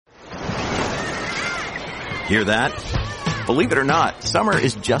Hear that? Believe it or not, summer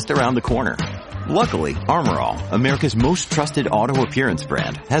is just around the corner. Luckily, Armor All, America's most trusted auto appearance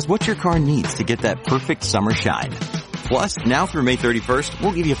brand, has what your car needs to get that perfect summer shine. Plus, now through May 31st,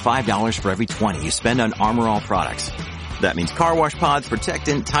 we'll give you $5 for every $20 you spend on Armor All products. That means car wash pods,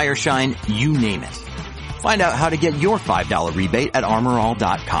 protectant, tire shine, you name it. Find out how to get your $5 rebate at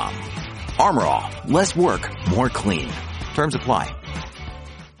armorall.com. Armor All, less work, more clean. Terms apply.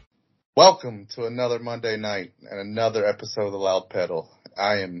 Welcome to another Monday night and another episode of The Loud Pedal.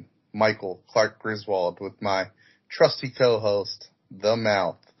 I am Michael Clark Griswold with my trusty co-host, The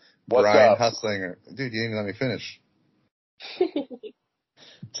Mouth, Brian Hustlinger. Dude, you didn't even let me finish.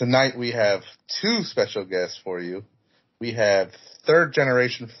 Tonight we have two special guests for you. We have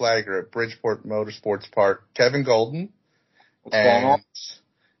third-generation flagger at Bridgeport Motorsports Park, Kevin Golden, and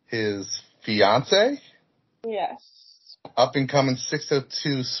his fiancé. Yes. Up-and-coming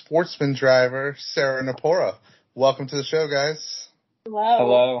 602 sportsman driver, Sarah Napora. Welcome to the show, guys.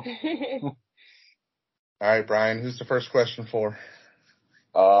 Hello. All right, Brian, who's the first question for?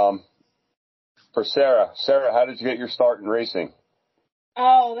 For Sarah. Sarah, how did you get your start in racing?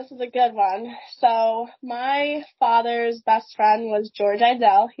 Oh, this is a good one. So my father's best friend was George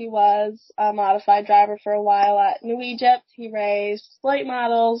Idell. He was a modified driver for a while at New Egypt. He raced late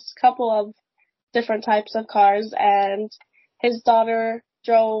models, couple of different types of cars, and his daughter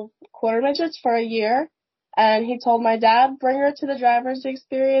drove quarter midgets for a year. And he told my dad, bring her to the driver's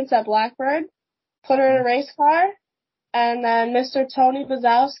experience at Blackbird, put her in a race car, and then Mr. Tony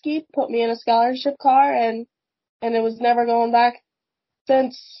Bazowski put me in a scholarship car, and it was never going back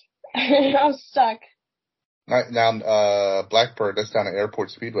since. I was stuck. Now, Blackbird, that's down at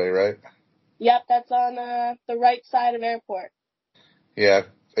Airport Speedway, right? Yep, that's on the right side of Airport. Yeah,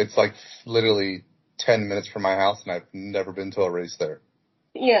 it's like literally 10 minutes from my house, and I've never been to a race there.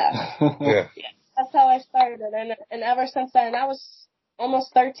 Yeah. Yeah. That's how I started, and ever since then, that was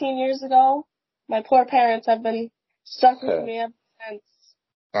almost 13 years ago. My poor parents have been stuck with me ever since.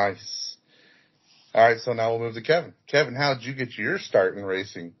 Nice. All right, so now we'll move to Kevin. Kevin, how did you get your start in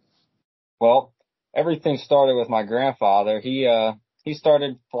racing? Well, everything started with my grandfather. He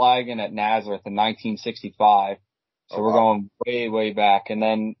started flagging at Nazareth in 1965. So we're going way, way back. And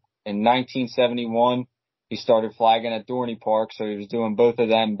then in 1971, he started flagging at Dorney Park. So he was doing both of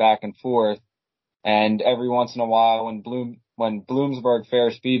them back and forth. And every once in a while, when Bloomsburg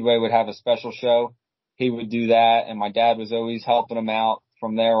Fair Speedway would have a special show, he would do that. And my dad was always helping him out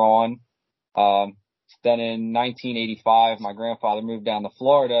from there on. Then in 1985, my grandfather moved down to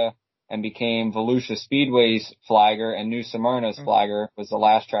Florida and became Volusia Speedway's flagger, and New Smyrna's flagger was the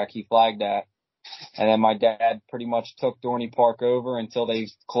last track he flagged at. And then my dad pretty much took Dorney Park over until they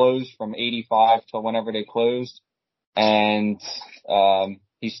closed from 85 till whenever they closed. And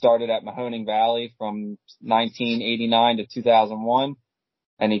he started at Mahoning Valley from 1989 to 2001.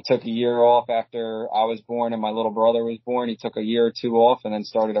 And he took a year off after I was born and my little brother was born. He took a year or two off and then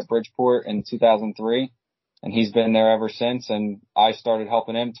started at Bridgeport in 2003. And he's been there ever since. And I started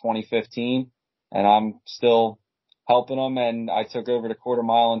helping him 2015. And I'm still helping him. And I took over the quarter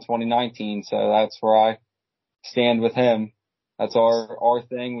mile in 2019. So that's where I stand with him. That's our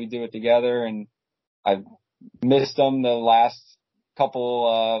thing. We do it together. And I've missed him the last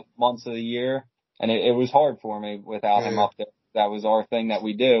couple months of the year. And it was hard for me without him up there. That was our thing that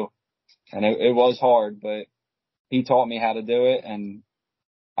we do. And it was hard, but he taught me how to do it. And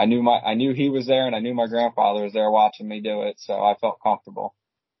I knew he was there and I knew my grandfather was there watching me do it. So I felt comfortable.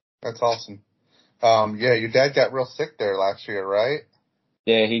 That's awesome. Yeah, your dad got real sick there last year, right?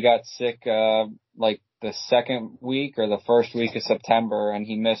 Yeah, he got sick, like the second week or the first week of September, and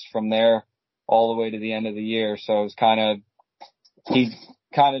he missed from there all the way to the end of the year. So it was he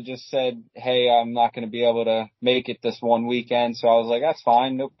kind of just said, hey, I'm not going to be able to make it this one weekend. So I was like, that's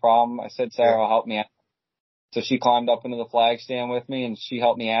fine. No problem. I said, Sarah will help me out. So she climbed up into the flag stand with me and she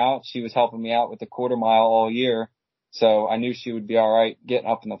helped me out. She was helping me out with the quarter mile all year. So I knew she would be all right getting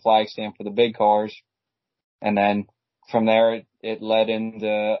up in the flag stand for the big cars. And then from there, it led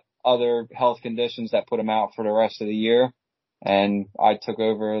into other health conditions that put him out for the rest of the year. And I took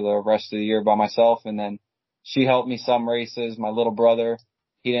over the rest of the year by myself. And then she helped me some races. My little brother,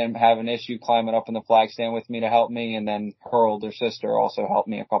 he didn't have an issue climbing up in the flag stand with me to help me. And then her older sister also helped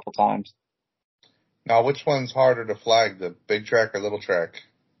me a couple times. Now, which one's harder to flag, the big track or little track?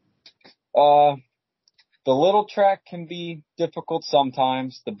 The little track can be difficult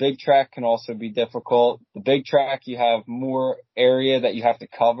sometimes. The big track can also be difficult. The big track, you have more area that you have to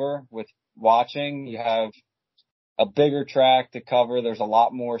cover with watching. You have a bigger track to cover. There's a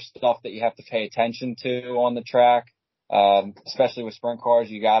lot more stuff that you have to pay attention to on the track. Especially with sprint cars,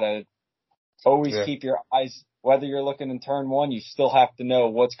 you gotta always keep your eyes, whether you're looking in turn 1, you still have to know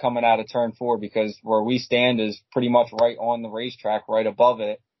what's coming out of turn 4, because where we stand is pretty much right on the racetrack, right above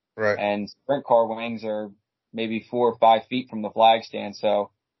it. Right. And sprint car wings are maybe 4 or 5 feet from the flag stand.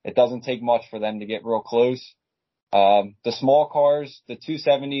 So it doesn't take much for them to get real close. The small cars, the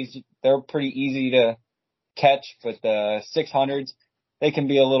 270s, they're pretty easy to catch, but the 600s, they can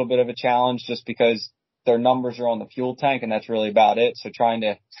be a little bit of a challenge just because their numbers are on the fuel tank, and that's really about it. So trying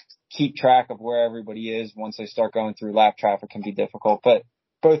to keep track of where everybody is once they start going through lap traffic can be difficult. But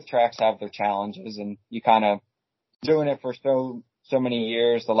both tracks have their challenges, and you kind of doing it for so many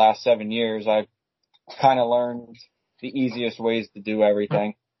years, the last 7 years, I've kind of learned the easiest ways to do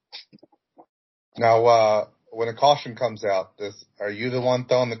everything. Now, when a caution comes out, are you the one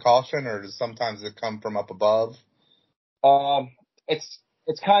throwing the caution, or does sometimes it come from up above?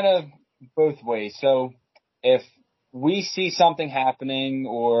 It's kind of both ways. So if we see something happening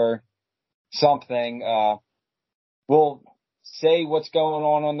or something, we'll say what's going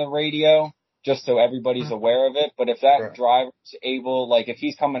on the radio just so everybody's aware of it. But if that driver's able, like if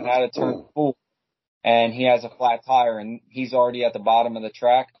he's coming out of turn 4 and he has a flat tire and he's already at the bottom of the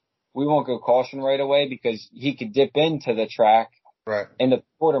track, we won't go caution right away because he could dip into the track in the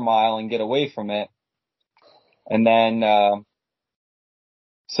quarter mile and get away from it. And then,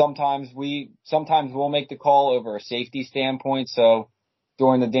 sometimes we'll make the call over a safety standpoint. So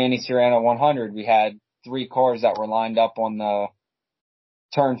during the Danny Serrano 100, we had 3 cars that were lined up on the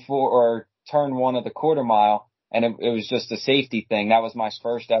turn 4 or turn 1 of the quarter mile. And it was just a safety thing. That was my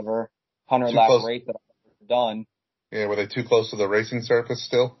first ever 100 lap race that I've ever done. Yeah. Were they too close to the racing surface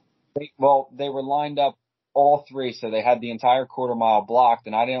still? They were lined up all 3. So they had the entire quarter mile blocked,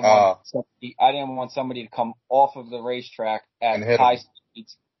 and I didn't want somebody to come off of the racetrack at high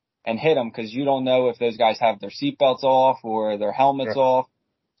speeds and hit them, because you don't know if those guys have their seatbelts off or their helmets off.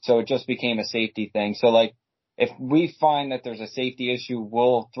 So it just became a safety thing. So like if we find that there's a safety issue,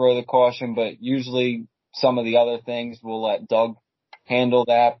 we'll throw the caution, but usually some of the other things we'll let Doug handle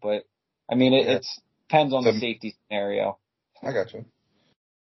that. But I mean, it depends on the safety scenario. I got you.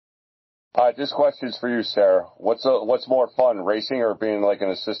 All right, this question's for you, Sarah. What's more fun, racing or being like an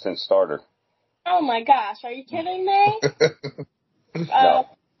assistant starter? Oh my gosh, are you kidding me? No.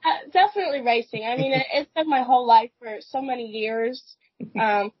 Definitely racing. I mean, it's been my whole life for so many years.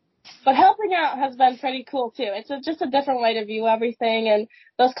 But helping out has been pretty cool too. It's just a different way to view everything. And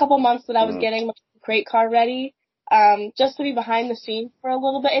those couple months that I was getting my crate car ready, just to be behind the scenes for a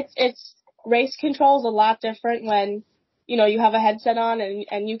little bit, it's race control is a lot different when, you know, you have a headset on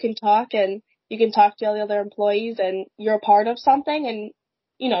and you can talk to all the other employees and you're a part of something and,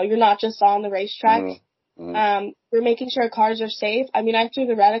 you know, you're not just on the racetrack. We're making sure cars are safe. I mean, I threw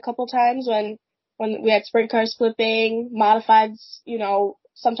the red a couple times when we had sprint cars flipping, modifieds, you know,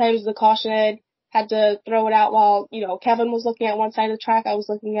 sometimes the caution had to throw it out while, you know, Kevin was looking at one side of the track, I was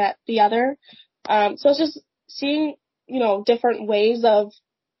looking at the other. So it's just seeing, you know, different ways of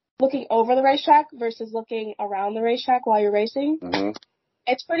looking over the racetrack versus looking around the racetrack while you're racing.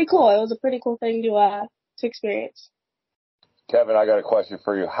 It's pretty cool. It was a pretty cool thing to experience. Kevin, I got a question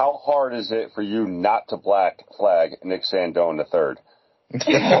for you. How hard is it for you not to black flag Nick Sandone III?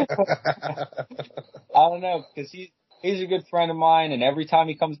 I don't know, because he's a good friend of mine, and every time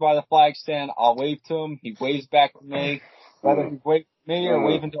he comes by the flag stand, I'll wave to him. He waves back to me. Whether he's waving to me or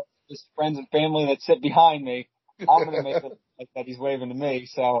waving to his friends and family that sit behind me, I'm going to make it look like that he's waving to me,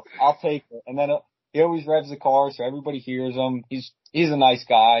 so I'll take it. And then he always revs the car so everybody hears him. He's a nice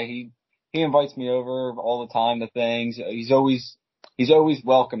guy. He invites me over all the time to things. He's always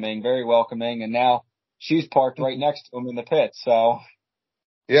welcoming, very welcoming, and now she's parked right next to him in the pit, so.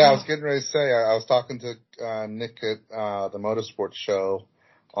 Yeah, I was getting ready to say, I was talking to Nick at the motorsports show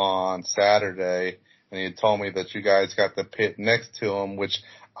on Saturday, and he had told me that you guys got the pit next to him, which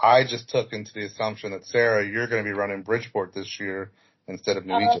I just took into the assumption that, Sarah, you're going to be running Bridgeport this year instead of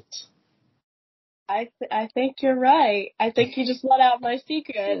New Egypt. I think you're right. I think you just let out my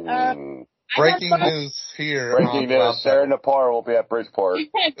secret. Breaking news here. Breaking news, Sarah Napora will be at Bridgeport in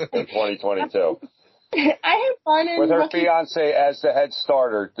 2022. I had fun with her fiancé as the head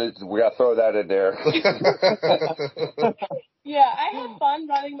starter. We got to throw that in there. Yeah, I had fun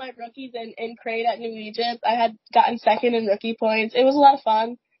running my rookies in crate at New Egypt. I had gotten second in rookie points. It was a lot of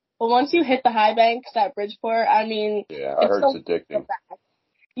fun. But once you hit the high banks at Bridgeport, I mean, yeah, I heard it's addicting.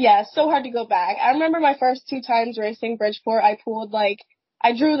 Yeah, it's so hard to go back. I remember my first 2 times racing Bridgeport, I pulled like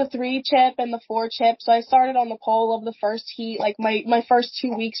I drew the 3 chip and the 4 chip. So I started on the pole of the first heat, like my first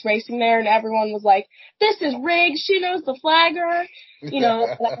 2 weeks racing there, and everyone was like, "This is rigged. She knows the flagger." You know,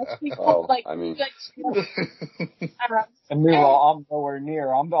 but I actually felt like I mean. And meanwhile, I'm nowhere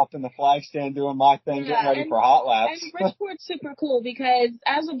near. I'm up in the flag stand doing my thing, getting ready for hot laps. And Bridgeport's super cool because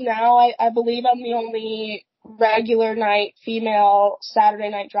as of now, I believe I'm the only regular night female Saturday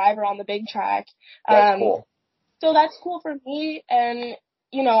night driver on the big track. That's cool. So that's cool for me. And,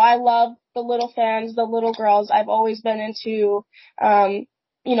 you know, I love the little fans, the little girls. I've always been into,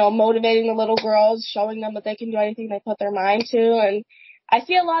 you know, motivating the little girls, showing them that they can do anything they put their mind to. And I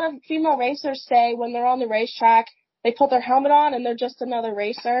see a lot of female racers say when they're on the racetrack, they put their helmet on and they're just another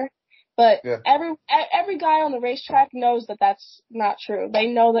racer. But every guy on the racetrack knows that that's not true. They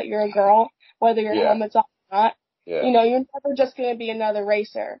know that you're a girl, whether your helmet's on or not. Yeah. You know, you're never just going to be another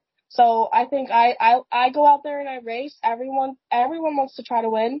racer. So I think I go out there and I race. Everyone wants to try to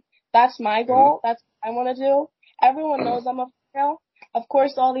win. That's my goal. That's what I want to do. Everyone knows I'm a female. Of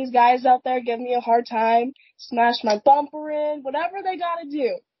course, all these guys out there give me a hard time, smash my bumper in, whatever they got to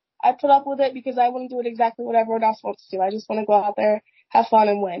do. I put up with it because I wouldn't do it exactly what everyone else wants to do. I just want to go out there, have fun,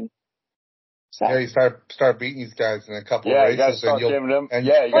 and win. So. Yeah, you start beating these guys in a couple of races, you gotta start giving them. Start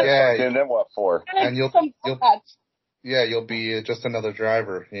giving them what for. And you'll be just another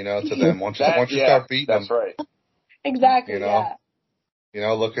driver, you know, to them. Once you start beating them, that's right. Exactly. You know, you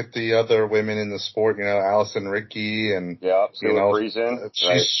know, look at the other women in the sport. You know, Allison Rickey and you know, Friesen.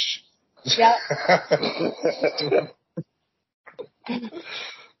 Yeah.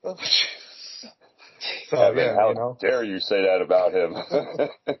 So, Kevin, how dare you say that about him?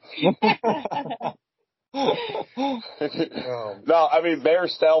 No, I mean, Mayor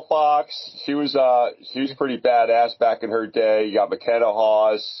Stelfox, she was pretty badass back in her day. You got McKenna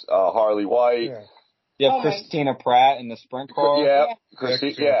Hawes, Harley White. Yeah. You have Christina Pratt in the sprint car.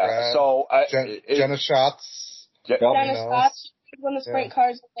 Christina Pratt. So Jenna Schatz. Jenna Schatz when the sprint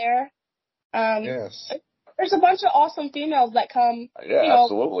cars are there. Yes. There's a bunch of awesome females that come. Yeah, you know,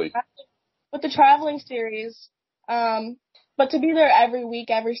 absolutely. With the traveling series. But to be there every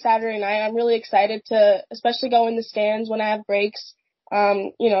week, every Saturday night, I'm really excited to, especially go in the stands when I have breaks.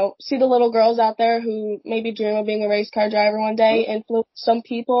 You know, see the little girls out there who maybe dream of being a race car driver one day, influence some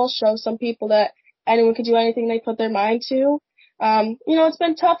people, show some people that anyone can do anything they put their mind to. You know, it's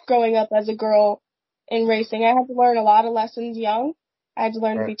been tough growing up as a girl in racing. I had to learn a lot of lessons young. I had to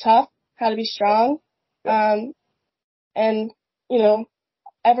learn to be tough, how to be strong. And, you know,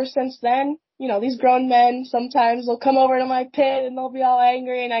 ever since then, you know, these grown men sometimes will come over to my pit and they'll be all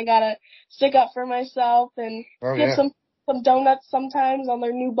angry and I gotta stick up for myself and give some donuts sometimes on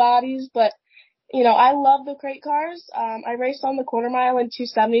their new bodies. But, you know, I love the crate cars. I raced on the quarter mile in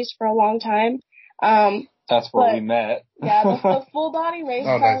 270s for a long time. That's where we met. Yeah, the full body race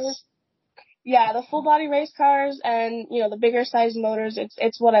cars. Nice. Yeah, the full body race cars and, you know, the bigger size motors,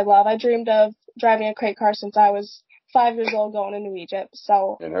 it's what I love. I dreamed of driving a crate car since I was 5 years old going to New Egypt.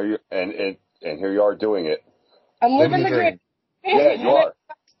 So and here you are doing it. I'm living the dream. Yeah, you are.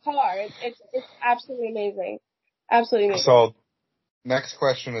 Car. It's absolutely amazing. Absolutely amazing. So next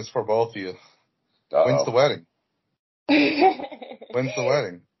question is for both of you. When's the wedding? When's the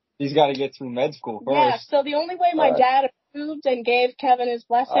wedding? He's got to get through med school first. Yeah, so the only way my dad approved and gave Kevin his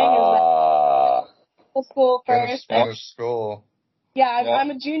blessing is that school first. Finish school. Yeah, I'm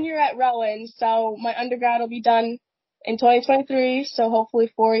a junior at Rowan, so my undergrad will be done in 2023, so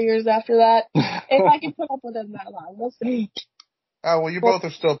hopefully 4 years after that, if I can put up with him that long. We'll see. Oh, well, you both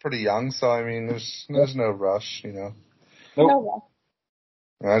are still pretty young, so, I mean, there's no rush, you know. No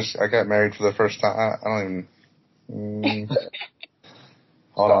rush. I got married for the first time. I don't even...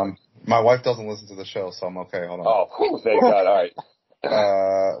 Hold on. My wife doesn't listen to the show, so I'm okay. Hold on. Oh, thank God. All right.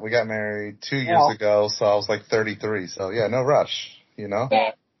 We got married 2 years ago, so I was like 33. So, yeah, no rush, you know?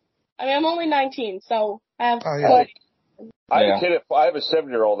 Yeah. I mean, I'm only 19, so I have... I have a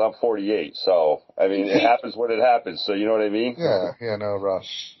 7-year-old. I'm 48, so, I mean, it happens when it happens, so you know what I mean? Yeah, no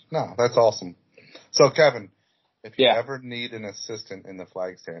rush. No, that's awesome. So, Kevin, if you ever need an assistant in the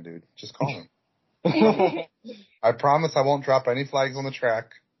flag stand, dude, just call me. I promise I won't drop any flags on the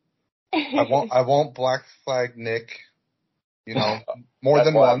track. I won't black flag Nick, you know, more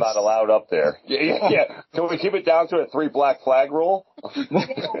than once. I'm not allowed up there. Yeah. Can we keep it down to a 3 black flag rule? We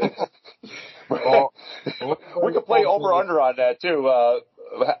could play over-under on that, too.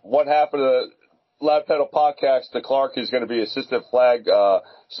 What happened to the Lab Pedal podcast to Clark is going to be assistant flag.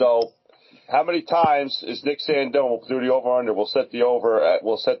 So how many times is Nick Sandone will do the over-under? We'll set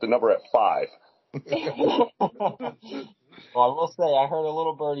the number at 5. Well, I will say I heard a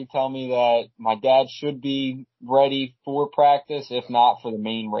little birdie tell me that my dad should be ready for practice, if not for the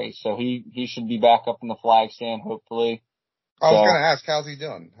main race. So he should be back up in the flag stand, hopefully. I was going to ask, how's he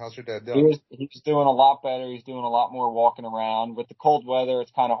doing? How's your dad doing? He's doing a lot better. He's doing a lot more walking around. With the cold weather,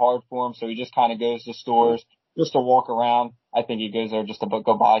 it's kind of hard for him, so he just kind of goes to stores just to walk around. I think he goes there just to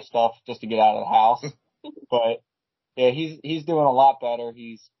go buy stuff, just to get out of the house. But yeah, he's doing a lot better.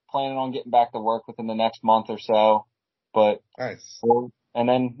 He's planning on getting back to work within the next month or so. But nice. And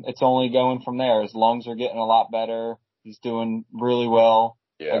then it's only going from there. His lungs are getting a lot better. He's doing really well.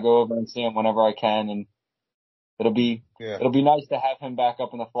 Yeah. I go over and see him whenever I can, and it'll be nice to have him back up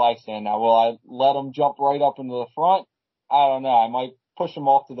in the flag stand. Now, will I let him jump right up into the front? I don't know. I might push him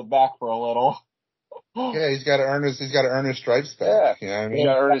off to the back for a little. Yeah, he's got to earn his stripes back. Yeah. You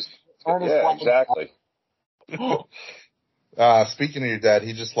know what I mean? He's got to earn his exactly. Speaking of your dad,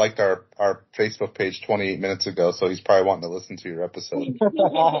 he just liked our Facebook page 28 minutes ago, so he's probably wanting to listen to your episode.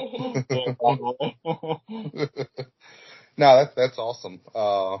 No, that's awesome.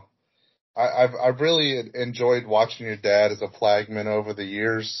 I've really enjoyed watching your dad as a flagman over the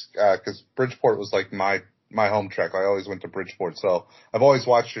years, cause Bridgeport was like my home track. I always went to Bridgeport, so I've always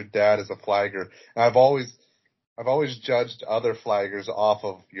watched your dad as a flagger, and I've always judged other flaggers off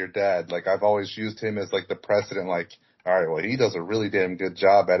of your dad. Like, I've always used him as like the precedent, like, all right, well, he does a really damn good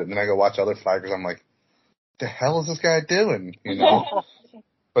job at it. And then I go watch other flaggers, I'm like, what the hell is this guy doing? You know?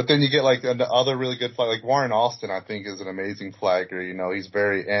 But then you get like the other really good flag, like Warren Alston, I think is an amazing flagger. You know, he's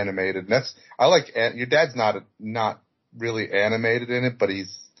very animated. And your dad's not really animated in it, but I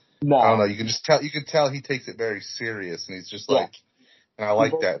don't know, you can tell he takes it very serious, and he's just like, and I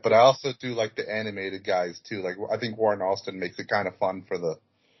like that. But I also do like the animated guys too. Like, I think Warren Alston makes it kind of fun for like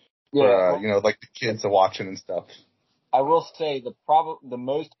the kids are watching and stuff. I will say the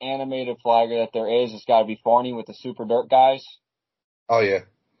most animated flagger that there is has got to be Farney with the Super Dirt guys. Oh yeah.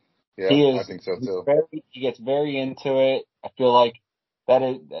 Yeah, I think so too. He gets very into it. I feel like that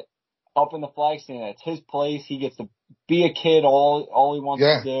up in the flag stand, that's his place. He gets to be a kid all he wants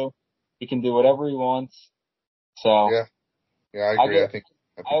to do. He can do whatever he wants. So yeah, I agree. I think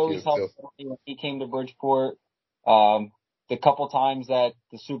I always helped Farney when he came to Bridgeport. The couple times that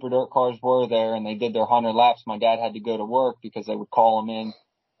the Super Dirt cars were there and they did their 100 laps, my dad had to go to work because they would call him in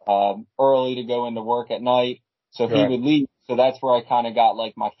early to go into work at night. So he would leave. So that's where I kind of got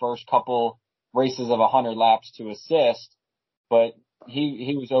like my first couple races of 100 laps to assist. But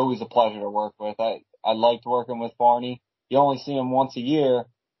he was always a pleasure to work with. I liked working with Farney. You only see him once a year.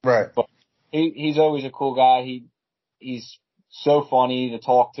 Right. But he's always a cool guy. He's so funny to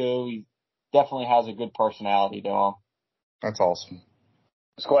talk to. He definitely has a good personality to him. That's awesome.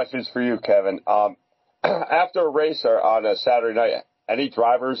 This question's for you, Kevin. After a race or on a Saturday night, any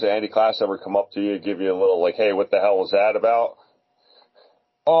drivers in any class ever come up to you and give you a little like, hey, what the hell was that about?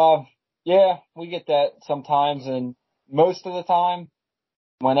 Yeah, we get that sometimes, and most of the time,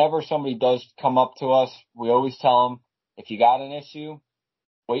 whenever somebody does come up to us, we always tell them, if you got an issue,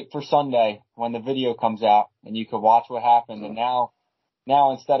 wait for Sunday when the video comes out and you can watch what happened. And now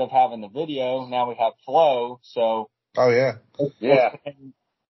instead of having the video, now we have flow. So. Oh yeah. Yeah.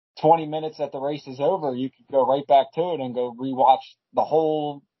 20 minutes that the race is over, you could go right back to it and go rewatch the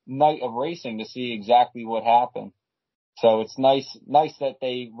whole night of racing to see exactly what happened. So it's nice that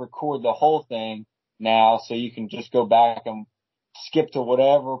they record the whole thing now, so you can just go back and skip to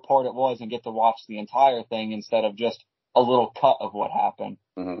whatever part it was and get to watch the entire thing instead of just a little cut of what happened.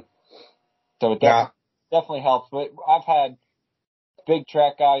 Mm-hmm. So it definitely helps. But I've had big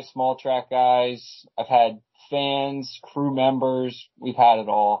track guys, small track guys. I've had fans, crew members. We've had it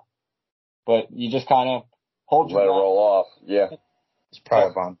all. But you just kind of hold your let it roll off. Yeah. It's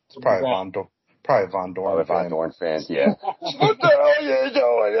probably Von Dorn. Von Dorn fan. Yeah. What the hell are you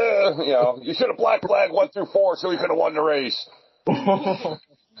doing? You know, you should have black flag 1 through 4 so we could have won the race.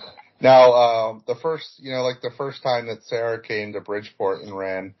 Now, the first time that Sarah came to Bridgeport and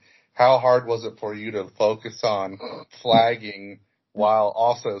ran, how hard was it for you to focus on flagging while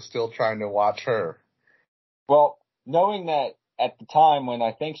also still trying to watch her? Well, knowing that at the time when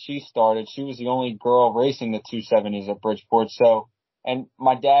I think she started, she was the only girl racing the 270s at Bridgeport. So, and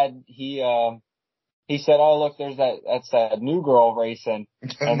my dad, he said, "Oh, look, that's that new girl racing."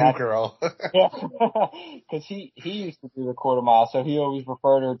 New girl. Yeah. Cause he used to do the quarter mile. So he always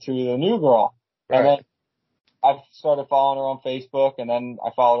referred her to the new girl. Right. And then I started following her on Facebook, and then I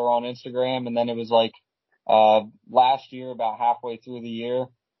followed her on Instagram. And then it was like, last year, about halfway through the year,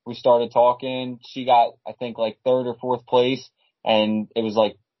 we started talking. She got, I think, like 3rd or 4th place, and it was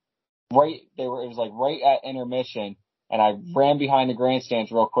like right at intermission, And I ran behind the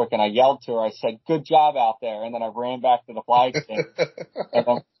grandstands real quick and I yelled to her. I said, "Good job out there." And then I ran back to the flag stand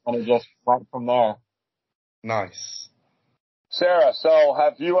and it just went from there. Nice. Sarah, so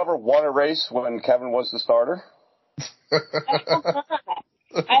have you ever won a race when Kevin was the starter?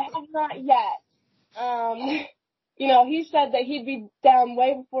 I have not yet. You know, he said that he'd be down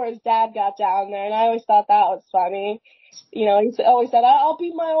way before his dad got down there, and I always thought that was funny. You know, he always said, "I'll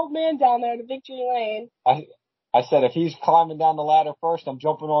beat my old man down there to victory lane." I said, if he's climbing down the ladder first, I'm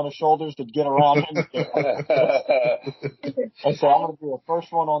jumping on his shoulders to get around him. I said, I'm going to be the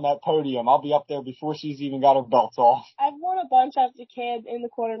first one on that podium. I'll be up there before she's even got her belts off. I've won a bunch as a kid in the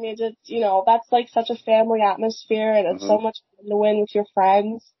quarter midgets. You know, that's like such a family atmosphere, and it's so much fun to win with your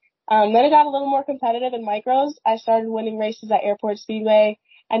friends. Then it got a little more competitive in micros. I started winning races at Airport Speedway.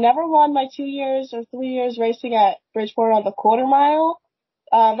 I never won my 2 years or 3 years racing at Bridgeport on the quarter mile.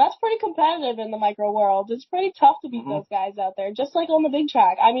 That's pretty competitive in the micro world. It's pretty tough to beat those guys out there, just like on the big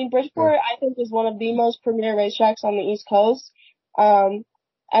track. I mean, Bridgeport, I think, is one of the most premier racetracks on the East Coast. And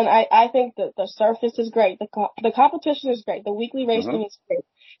I think that the surface is great. The competition is great. The weekly racing is great.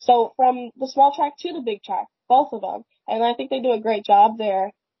 So from the small track to the big track, both of them. And I think they do a great job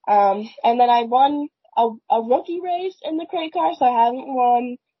there. And then I won a rookie race in the crate car, so I haven't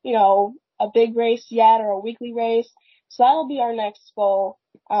won, you know, a big race yet or a weekly race. So that'll be our next goal.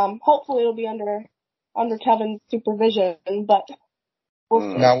 Hopefully it'll be under Kevin's supervision, but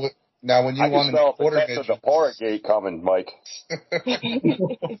we'll see. Now when you won the quarter midgets, the Napora gate coming, Mike.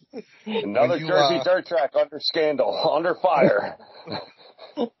 Another Jersey dirt track under scandal, under fire.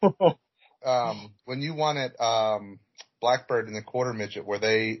 When you won at Blackbird in the quarter midget, was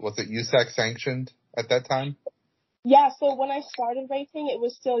it USAC sanctioned at that time? Yeah, so when I started racing, it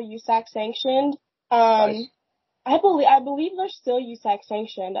was still USAC sanctioned. Nice. I believe they're still USAC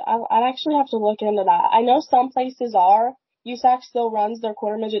sanctioned. I'd actually have to look into that. I know some places are. USAC still runs their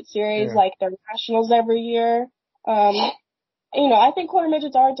quarter midget series, like their nationals every year. You know, I think quarter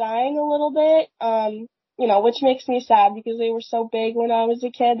midgets are dying a little bit, you know, which makes me sad because they were so big when I was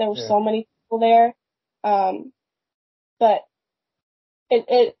a kid. There were so many people there. But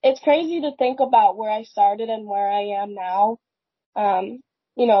it's crazy to think about where I started and where I am now.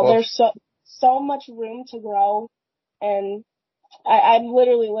 You know, there's so much room to grow, and I'm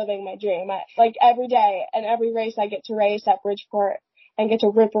literally living my dream. Like every day and every race I get to race at Bridgeport and get to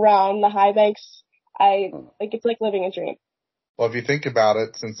rip around the high banks. It's like living a dream. Well, if you think about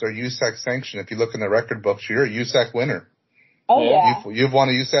it, since they're USAC sanctioned, if you look in the record books, you're a USAC winner. Oh yeah. You've won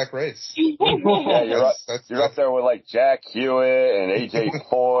a USAC race. Yeah, you're up there with like Jack Hewitt and AJ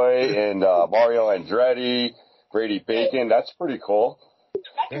Foy and Mario Andretti, Brady Bacon. That's pretty cool.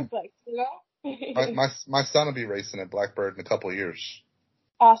 Record books, you know? my son will be racing at Blackbird in a couple of years.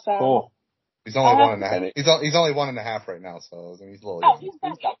 Awesome. Cool. He's only 1.5. He's only 1.5 right now, so I mean, he's a little young. He's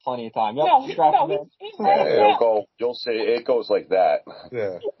got plenty of time. Yep. He's it'll go. You'll see. It goes like that.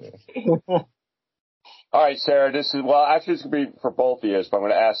 Yeah. All right, Sarah. Actually, it's gonna be for both of you, but I'm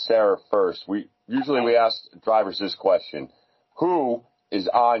gonna ask Sarah first. We ask drivers this question: who is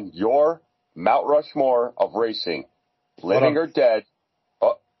on your Mount Rushmore of racing, living or dead?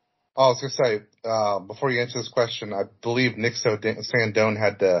 I was gonna say before you answer this question, I believe Nick Sandone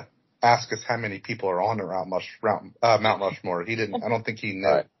had to ask us how many people are on Mount Rushmore. He didn't. I don't think he knew.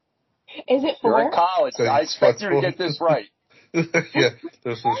 Right. Is it 4? You're in college. So I expect you to get this right. Yeah,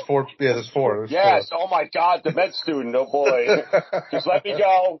 there's 4. Yeah, there's 4. Yes. 4. Oh my God, the med student. Oh boy. Just let me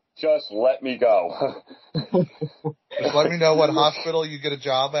go. Just let me go. Just let me know what hospital you get a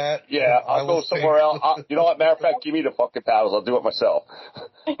job at. Yeah, I'll go somewhere else. You know what? Matter of fact, give me the fucking paddles. I'll do it myself.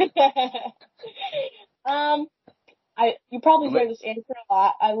 You probably hear this answer a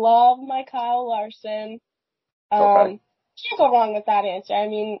lot. I love my Kyle Larson. Okay. Can't go wrong with that answer. I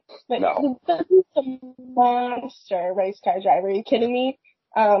mean, no. He's a monster race car driver. Are you kidding me?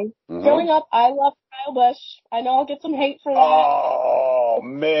 Growing up, I loved Kyle Busch. I know I'll get some hate for that. Oh,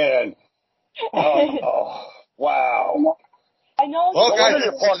 man. Oh, wow. I know. Well, guys,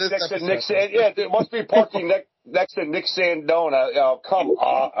 there must be parking next to Nick Sandone. Come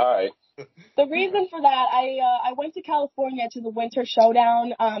on. All right. The reason for that, I went to California to the Winter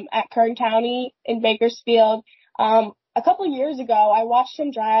Showdown at Kern County in Bakersfield. A couple of years ago, I watched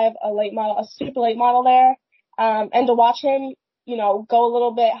him drive a super late model there, and to watch him, you know, go a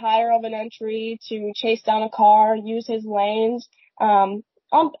little bit higher of an entry to chase down a car, use his lanes, on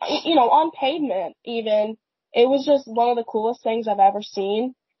pavement even. It was just one of the coolest things I've ever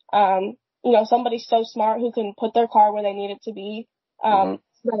seen. You know, somebody so smart who can put their car where they need it to be, so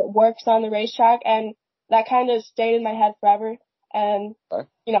that it works on the racetrack, and that kind of stayed in my head forever. And, Okay.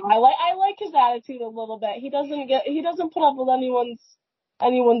 you know, I like his attitude a little bit. He doesn't put up with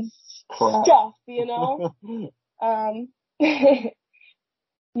anyone's stuff, you know?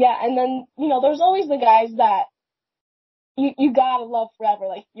 Yeah, and then, you know, there's always the guys that you gotta love forever,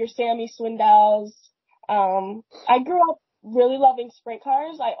 like your Sammy Swindells. I grew up really loving sprint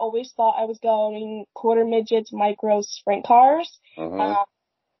cars. I always thought I was going quarter midgets, micros, sprint cars. Mm-hmm.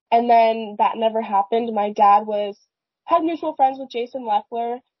 And then that never happened. My dad had mutual friends with Jason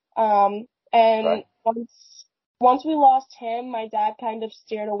Leffler. And Right. once we lost him, my dad kind of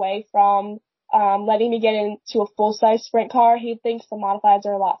steered away from letting me get into a full-size sprint car. He thinks the modifieds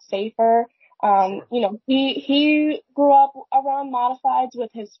are a lot safer. Sure. You know, he grew up around modifieds with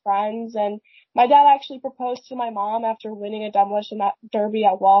his friends, and my dad actually proposed to my mom after winning a demolition derby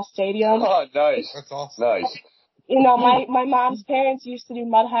at Wall Stadium. Oh, nice. That's awesome. Nice. You know, my mom's parents used to do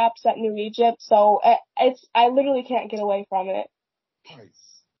mud haps at New Egypt, so I literally can't get away from it.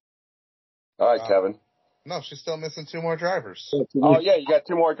 Nice. All right, Kevin. No, she's still missing 2 more drivers. Oh, yeah, you got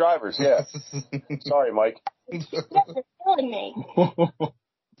 2 more drivers, yeah. Sorry, Mike. You guys are killing me.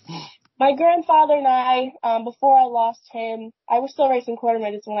 My grandfather and I, before I lost him, I was still racing quarter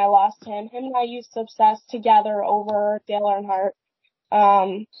midgets when I lost him. Him and I used to obsess together over Dale Earnhardt.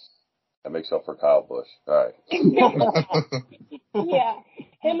 That makes up for Kyle Busch. All right. Yeah.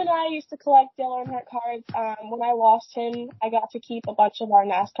 Him and I used to collect Dale Earnhardt cards. When I lost him, I got to keep a bunch of our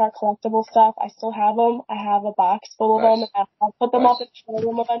NASCAR collectible stuff. I still have them. I have a box full of them. And I'll put them up in the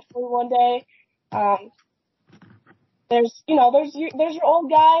showroom eventually one day. There's your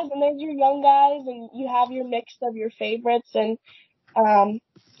old guys and there's your young guys, and you have your mix of your favorites. And I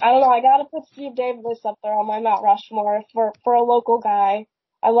don't know, I gotta put Steve Davis up there on my Mount Rushmore for a local guy.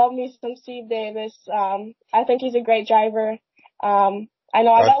 I love me some Steve Davis. I think he's a great driver. I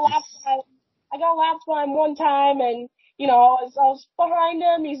know I got lapped by him one time, and you know I was behind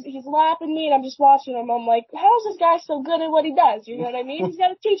him. He's lapping me, and I'm just watching him. I'm like, how is this guy so good at what he does? You know what I mean? He's got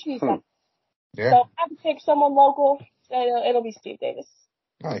to teach me something. Yeah. So if I have to pick someone local, it'll be Steve Davis.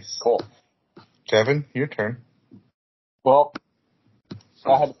 Nice. Cool. Kevin, your turn. Well,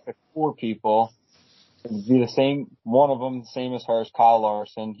 I had to pick 4 people. It would be the same, one of them, the same as hers, Kyle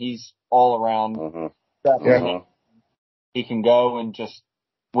Larson. He's all around. Mm-hmm. Yeah. He can go and just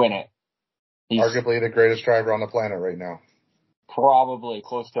win it. He's Arguably the greatest driver on the planet right now. probably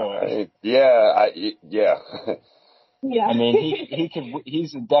close to it. Yeah. Yeah. I mean,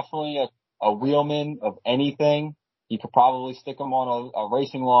 he's definitely a wheelman of anything. You could probably stick him on a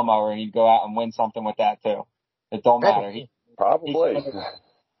racing lawnmower and he'd go out and win something with that too. It don't matter. Probably. As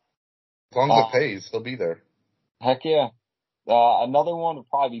long as it pays, he'll be there. Heck yeah. Another one would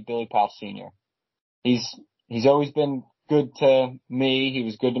probably be Billy Powell Sr. He's always been good to me. He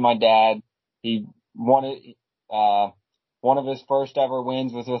was good to my dad. He won it. One of his first ever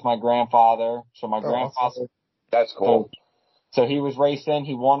wins was with my grandfather. So my grandfather. That's cool. So he was racing.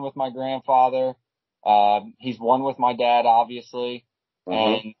 He won with my grandfather. He's won with my dad, obviously.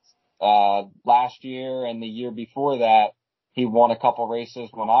 Mm-hmm. And last year and the year before that, he won a couple races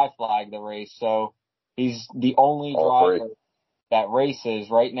when I flagged the race. So he's the only driver that races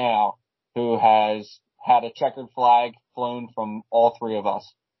right now who has had a checkered flag flown from all 3 of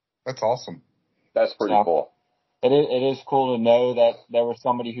us. That's awesome. That's pretty cool. It is cool to know that there was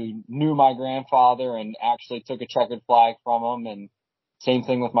somebody who knew my grandfather and actually took a checkered flag from him, and same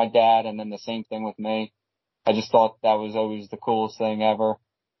thing with my dad, and then the same thing with me. I just thought that was always the coolest thing ever.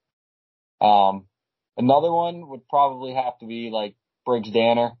 Another one would probably have to be like Briggs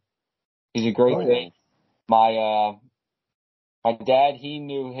Danner. He's a great kid. My dad, he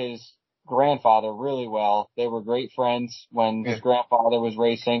knew his grandfather really well. They were great friends when his grandfather was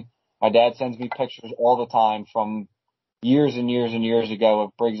racing. My dad sends me pictures all the time from years and years and years ago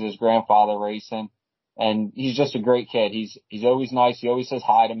of Briggs's grandfather racing. And he's just a great kid. He's always nice. He always says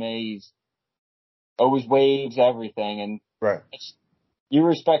hi to me. He's always waves everything. And right. You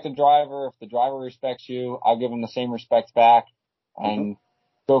respect the driver. If the driver respects you, I'll give him the same respect back and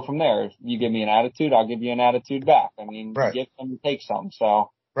go from there. If you give me an attitude, I'll give you an attitude back. I mean, you give some, you take some.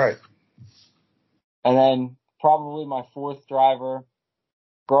 So. Right. And then probably my 4th driver.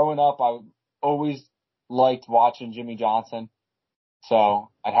 Growing up, I always liked watching Jimmy Johnson. So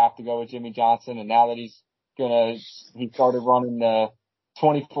I'd have to go with Jimmy Johnson. And now that he started running the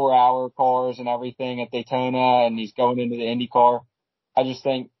 24-hour cars and everything at Daytona, and he's going into the IndyCar, I just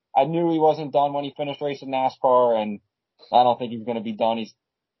think I knew he wasn't done when he finished racing NASCAR, and I don't think he's going to be done.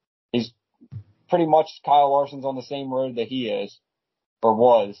 He's pretty much Kyle Larson's on the same road that he is or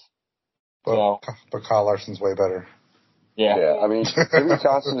was. But Kyle Larson's way better. Yeah. I mean, Jimmy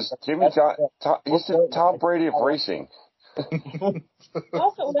Johnson he's the Tom Brady of racing. We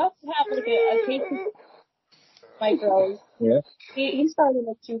also have like a case of micros. Yeah. He started in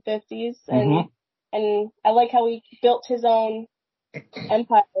the 250s, and I like how he built his own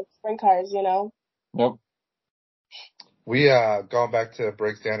empire of sprint cars. You know. Yep. We going back to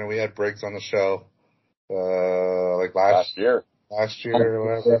Briggs Danner, we had Briggs on the show like last year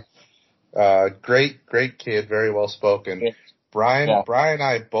or whatever. Great kid, very well spoken. Yeah. Brian Yeah. and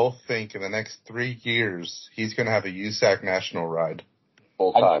I both think in the next 3 years he's gonna have a USAC national ride.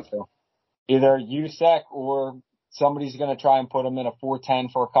 Full time. Either USAC or somebody's going to try and put him in a 410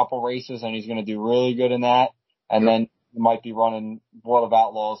 for a couple races, and he's going to do really good in that. And then he might be running World of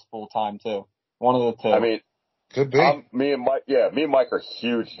Outlaws full time too. One of the two. I mean, could be. Me and Mike are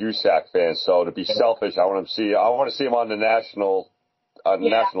huge USAC fans. So to be selfish, I want to see him on the national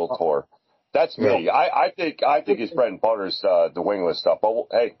tour. That's me. I think his bread and butter's the wingless stuff. But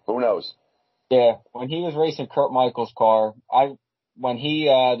hey, who knows? Yeah, when he was racing Kurt Michael's car, when he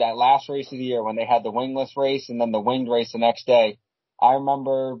that last race of the year, when they had the wingless race and then the winged race the next day, I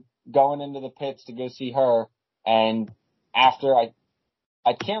remember going into the pits to go see her, and after I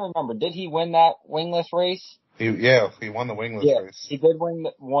can't remember, did he win that wingless race? He won the wingless race. He did win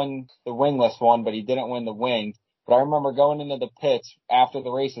the wingless one, but he didn't win the winged. But I remember going into the pits after the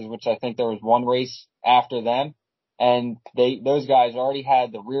races, which I think there was one race after them, and those guys already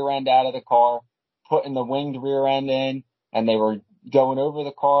had the rear end out of the car, putting the winged rear end in, and they were going over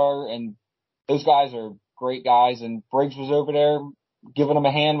the car, and those guys are great guys, and Briggs was over there giving them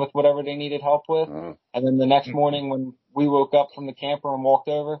a hand with whatever they needed help with. And then the next morning when we woke up from the camper and walked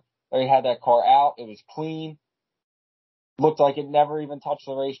over, they had that car out. It was clean. Looked like it never even touched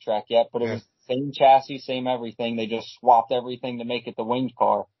the racetrack yet, but it was the same chassis, same everything. They just swapped everything to make it the winged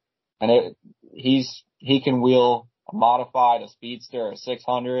car. And he can wheel a modified, a speedster, a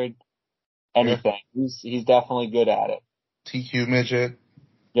 600, anything. He's definitely good at it. TQ midget,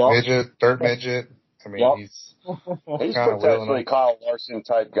 dirt midget. I mean, he's potentially Kyle Larson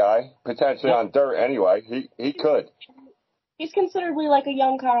type guy. Potentially on dirt anyway. He could. He's considerably like a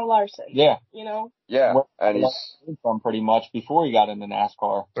young Kyle Larson. Yeah. You know? Yeah. And he's from pretty much before he got into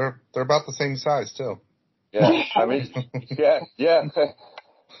NASCAR. They're about the same size too. Yeah. I mean, yeah.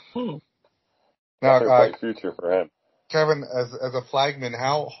 Now, bright future for him. Kevin, as a flagman,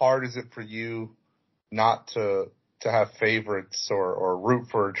 how hard is it for you not to have favorites or root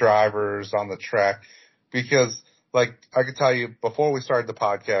for drivers on the track? Because, like, I could tell you, before we started the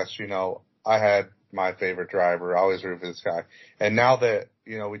podcast, you know, I had my favorite driver. I always root for this guy. And now that,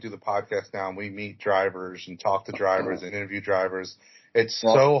 you know, we do the podcast now and we meet drivers and talk to drivers and interview drivers, it's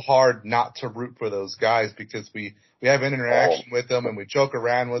so hard not to root for those guys because we have an interaction with them and we joke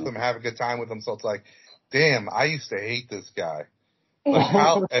around with them, have a good time with them. So it's like, damn, I used to hate this guy. Like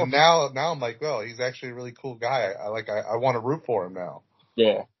now I'm like, well, he's actually a really cool guy. I want to root for him now.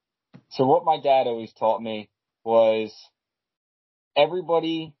 Yeah. So what my dad always taught me was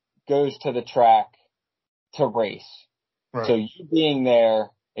everybody goes to the track to race. Right. So you being there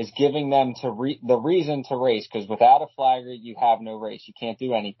is giving them the reason to race, because without a flagger, you have no race. You can't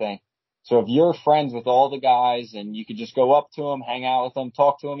do anything. So if you're friends with all the guys and you could just go up to them, hang out with them,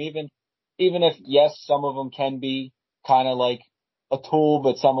 talk to them, even if, yes, some of them can be kind of like a tool,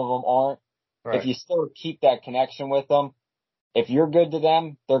 but some of them aren't. Right. If you still keep that connection with them, if you're good to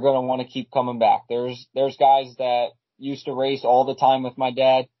them, they're going to want to keep coming back. There's guys that used to race all the time with my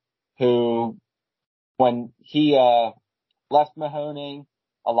dad who, when he left Mahoning,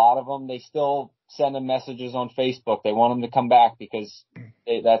 a lot of them, they still send him messages on Facebook. They want him to come back because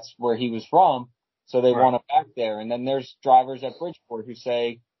that's where he was from. So they want him back there. And then there's drivers at Bridgeport who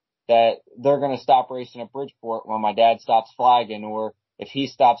say that they're going to stop racing at Bridgeport when my dad stops flagging, or if he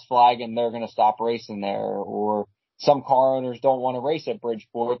stops flagging, they're going to stop racing there. Or some car owners don't want to race at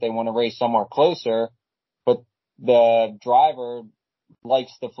Bridgeport. They want to race somewhere closer, but the driver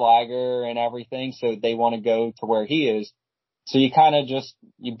likes the flagger and everything, so they want to go to where he is. So you kind of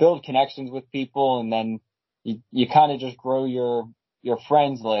you build connections with people, and then you kind of just grow your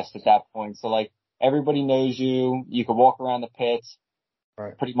friends list at that point. So like everybody knows you. You can walk around the pits.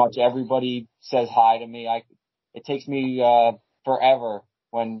 Right. Pretty much everybody says hi to me. It takes me forever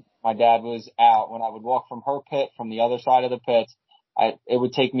when my dad was out. When I would walk from her pit from the other side of the pits, it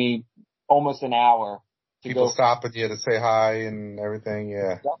would take me almost an hour. People stopping you to say hi and everything.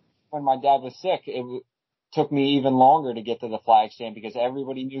 Yeah. When my dad was sick, it took me even longer to get to the flag stand because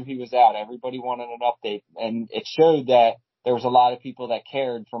everybody knew he was out. Everybody wanted an update, and it showed that there was a lot of people that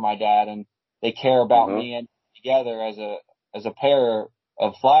cared for my dad, and they care about me and together as a pair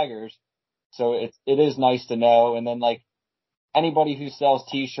of flaggers. So it is nice to know. And then like anybody who sells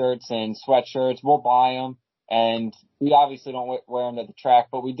t-shirts and sweatshirts, we'll buy them And we obviously don't wear them to the track,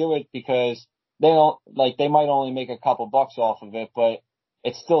 but we do it because they might only make a couple bucks off of it, but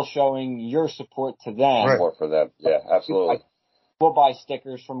it's still showing your support to them. Right. Support for them. Yeah, absolutely. We'll buy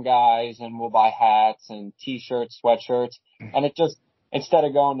stickers from guys, and we'll buy hats and t-shirts, sweatshirts. And it just, instead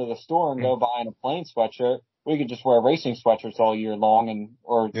of going to the store and go buying a plain sweatshirt, we could just wear racing sweatshirts all year long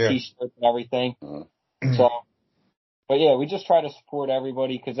or t-shirts and everything. So, but yeah, we just try to support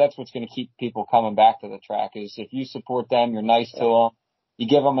everybody because that's what's going to keep people coming back to the track is if you support them, you're nice to them, you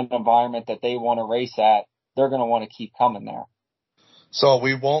give them an environment that they want to race at, they're going to want to keep coming there. So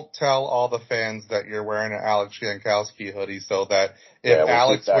we won't tell all the fans that you're wearing an Alex Jankowski hoodie so that if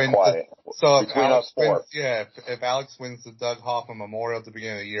Alex wins, if Alex wins the Doug Hoffman Memorial at the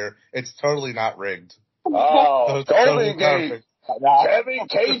beginning of the year, it's totally not rigged. Oh, totally gate. Kevin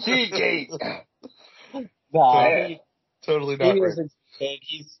KG gate. No, totally not rigged.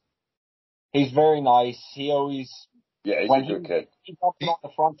 He's very nice. He always, he's a good kid. He jumped on the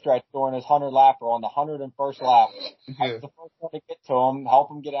front stretch during his 100 lap or on the 101st lap. I was the first one to get to him, help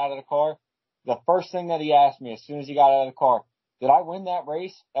him get out of the car. The first thing that he asked me as soon as he got out of the car, did I win that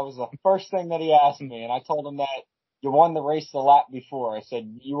race? That was the first thing that he asked me. And I told him that you won the race the lap before. I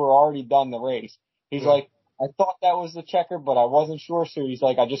said, you were already done the race. He's like, I thought that was the checker, but I wasn't sure. So he's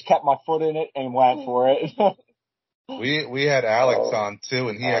like, I just kept my foot in it and went for it. We had Alex on too,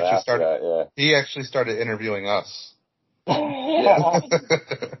 and he actually started interviewing us. He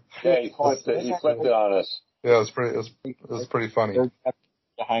flipped it on us. Yeah, it was pretty funny to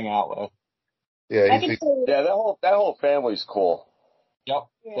hang out with. Yeah, that whole family's cool. Yep,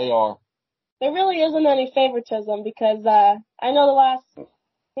 they are. There really isn't any favoritism because I know the last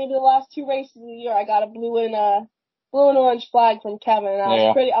 2 races of the year I got a blue and orange flag from Kevin, and I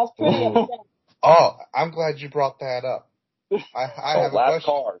was pretty upset. Oh, I'm glad you brought that up. I have a question.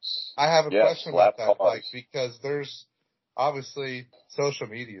 Cars. I have a question about that, cars. because there's obviously social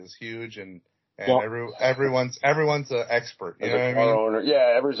media is huge and everyone's an expert. You know what I mean? Owner.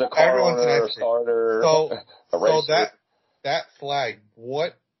 Yeah, everyone's a car owner, a starter, a racer. So that flag,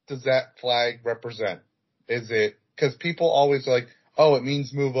 what does that flag represent? Is it because people always are like, oh, it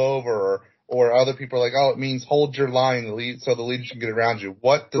means move over, or other people are like, oh, it means hold your line so the leader can get around you.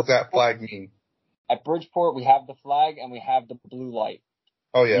 What does that flag mean? At Bridgeport, we have the flag and we have the blue light.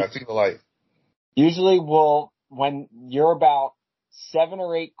 Oh yeah, I see the light. Usually when you're about 7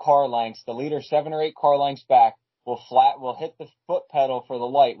 or 8 car lengths, the leader 7 or 8 car lengths back, we'll hit the foot pedal for the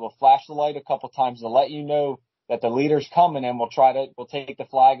light. We'll flash the light a couple times to let you know that the leader's coming, and we'll take the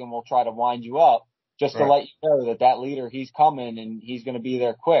flag and we'll try to wind you up just to let you know that leader, he's coming and he's going to be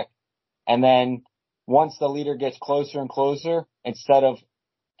there quick. And then once the leader gets closer and closer, instead of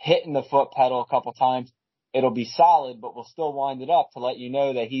hitting the foot pedal a couple times, it'll be solid, but we'll still wind it up to let you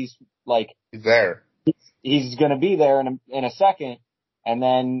know that he's there. He's going to be there in a second. And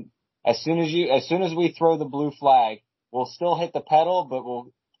then as soon as we throw the blue flag, we'll still hit the pedal, but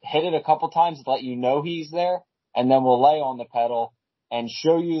we'll hit it a couple times to let you know he's there. And then we'll lay on the pedal and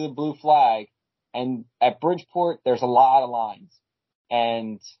show you the blue flag. And at Bridgeport, there's a lot of lines,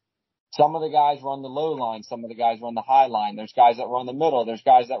 and some of the guys run the low line. Some of the guys run the high line. There's guys that run the middle. There's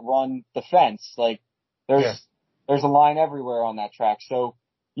guys that run the fence. There's a line everywhere on that track. So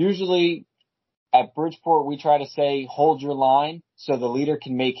usually at Bridgeport, we try to say, hold your line so the leader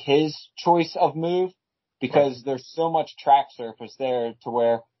can make his choice of move, because there's so much track surface there to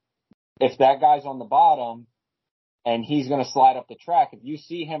where if that guy's on the bottom and he's going to slide up the track, if you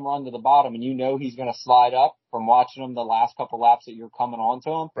see him run to the bottom and you know he's going to slide up from watching him the last couple laps that you're coming onto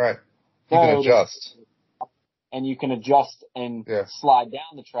him. Right. You can adjust. And you can adjust and slide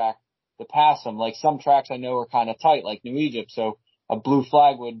down the track to pass him. Like some tracks I know are kind of tight, like New Egypt. So a blue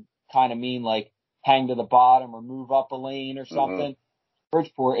flag would kind of mean like hang to the bottom or move up a lane or something.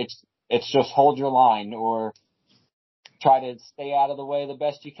 Bridgeport, it's just hold your line or try to stay out of the way the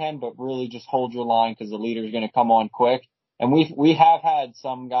best you can, but really just hold your line because the leader's going to come on quick. And we have had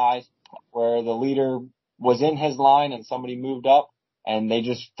some guys where the leader was in his line and somebody moved up and they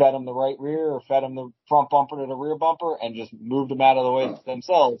just fed him the right rear or fed him the front bumper to the rear bumper and just moved him out of the way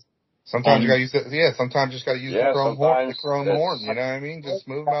themselves. Sometimes you got to use it. Sometimes you just got to use the chrome horn. You know what I mean? Just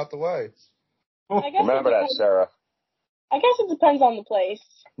move them out the way. Remember that, Sarah. I guess it depends on the place.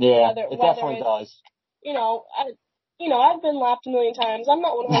 Yeah, it definitely does. I've been lapped a million times. I'm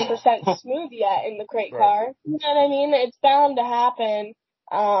not 100% smooth yet in the crate car. You know what I mean? It's bound to happen.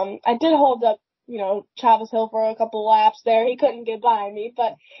 I did hold up, Chavez Hill for a couple laps there. He couldn't get by me,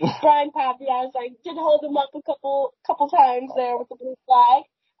 but Brian Papias, I did hold him up a couple times there with the blue flag.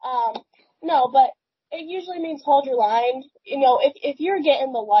 No, but it usually means hold your line. If you're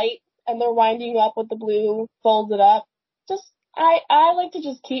getting the light and they're winding you up with the blue folded up, I like to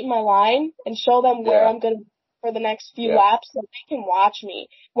just keep my line and show them where I'm going to for the next few laps so they can watch me.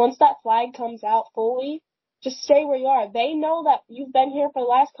 Once that flag comes out fully, just stay where you are. They know that you've been here for the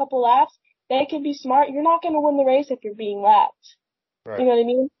last couple laps. They can be smart. You're not going to win the race if you're being lapped. Right. You know what I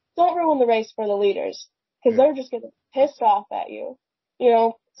mean? Don't ruin the race for the leaders because they're just going to be pissed off at you. You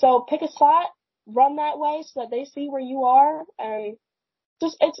know, so pick a spot, run that way so that they see where you are, and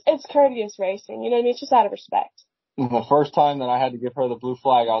just it's courteous racing. You know what I mean? It's just out of respect. The first time that I had to give her the blue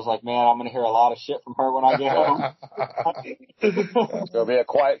flag, I was like, man, I'm going to hear a lot of shit from her when I get home. It's going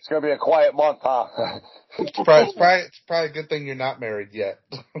to be a quiet month, huh? It's probably a good thing you're not married yet.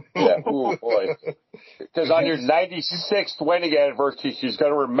 Yeah, ooh, boy. Because on your 96th wedding anniversary, she's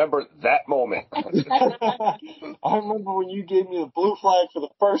going to remember that moment. I remember when you gave me the blue flag for the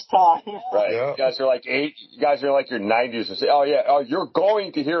first time. Right. Yep. You guys are like your 90s. Oh, yeah. Oh, you're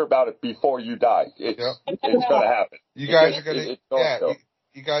going to hear about it before you die. It's going to happen. You guys are going to,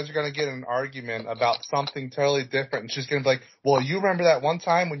 you guys are going to get in an argument about something totally different. And she's going to be like, well, you remember that one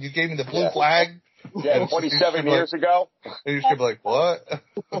time when you gave me the blue flag? Yeah, 27 years ago. And you're going to be like, what?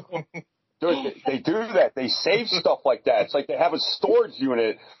 Dude, they do that. They save stuff like that. It's like they have a storage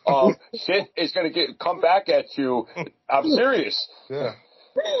unit of shit is going to come back at you. I'm serious. Yeah.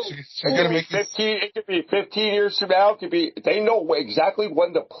 She's going to make 15. It could be 15 years from now. It could be. They know exactly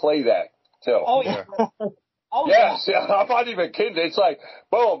when to play that too. Oh yeah. Oh yes, yeah. I'm not even kidding. It's like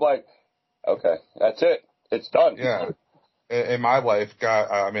boom. Like okay, that's it. It's done. Yeah. And my wife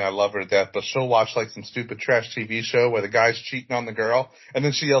I love her to death, but she'll watch like some stupid trash TV show where the guy's cheating on the girl, and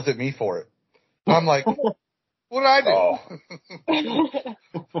then she yells at me for it. I'm like, what did I do?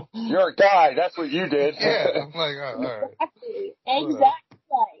 Oh. You're a guy. That's what you did. Yeah. I'm like, all right.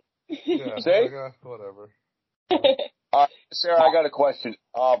 Exactly. Yeah. See? Like, whatever. Sarah, I got a question.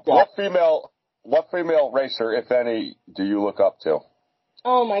 What female racer, if any, do you look up to?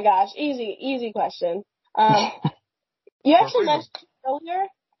 Oh my gosh. Easy question. You actually mentioned earlier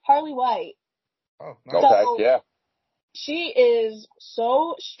Harley White. Oh, nice. Okay, so, yeah. She is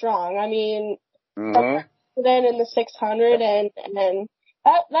so strong. I mean, mm-hmm. Then in the 600 and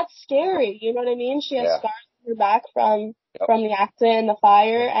that's scary. You know what I mean? She has scars on her back from the accident and the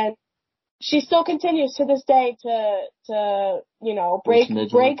fire, and she still continues to this day to you know break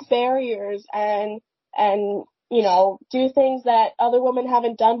barriers and you know do things that other women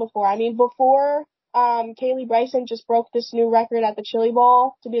haven't done before. I mean, before Kaylee Bryson just broke this new record at the Chili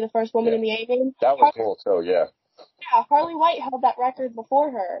Bowl to be the first woman in the A-game. That was cool too, yeah. Yeah, Harley White held that record before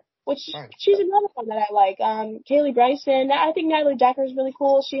her, which she's another one that I like. Kaylee Bryson, I think Natalie Decker is really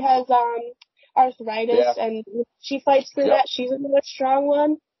cool. She has arthritis and she fights through that. She's another strong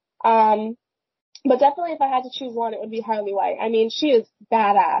one. But definitely if I had to choose one, it would be Harley White. I mean, she is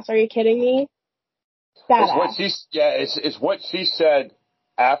badass. Are you kidding me? Badass. It's what she said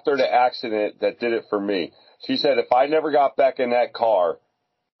after the accident that did it for me. She said, if I never got back in that car,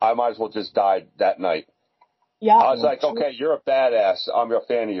 I might as well just die that night. Yeah. I was like, okay, you're a badass. I'm a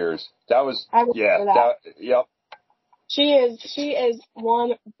fan of yours. That was, yep. She is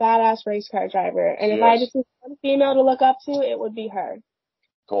one badass race car driver. And if I just need one female to look up to, it would be her.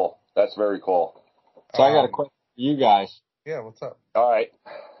 Cool. That's very cool. So I got a question for you guys. Yeah, what's up? All right.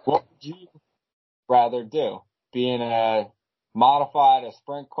 What would you rather do? Be in a modified, a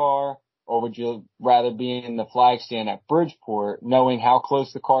sprint car, or would you rather be in the flag stand at Bridgeport, knowing how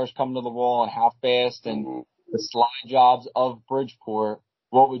close the cars come to the wall and how fast and the slide jobs of Bridgeport?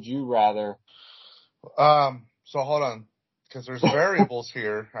 What would you rather? So hold on, because there's variables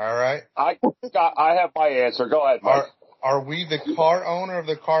here. All right. I have my answer. Go ahead, Mike. Are we the car owner of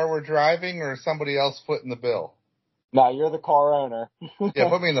the car we're driving, or is somebody else footing the bill? No, you're the car owner. Yeah,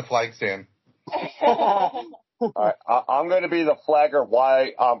 put me in the flag stand. All right, I'm going to be the flagger while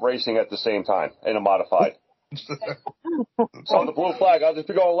I'm racing at the same time in a modified. So the blue flag, I'll just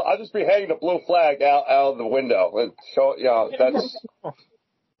be hanging the blue flag out of the window and show, that's.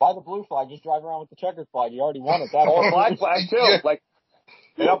 Buy the blue flag, just drive around with the checkered flag. You already won it. That black flag too. Yeah. Like,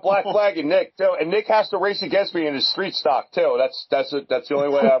 and I'm black flagging Nick too, and Nick has to race against me in his street stock too. That's the only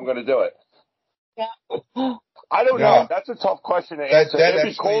way I'm going to do it. Yeah. I don't know. That's a tough question to answer. It'd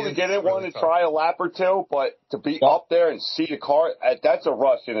be cool to get in one and try a lap or two, but to be up there and see the car, that's a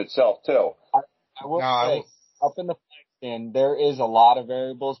rush in itself too. I will say, up in the flag stand, there is a lot of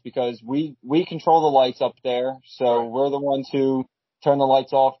variables because we control the lights up there, so we're the ones who turn the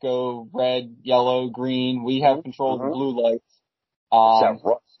lights off, go red, yellow, green. We have control of the blue lights. It's that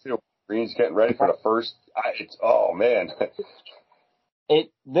rush too. Green's getting ready for the first. Oh man.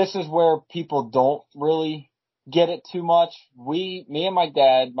 This is where people don't really get it too much. Me and my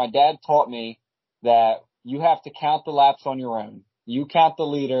dad taught me that you have to count the laps on your own. You count the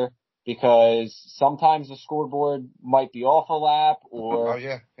leader because sometimes the scoreboard might be off a lap or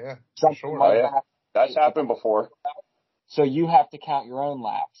for sure. That's happened before. So you have to count your own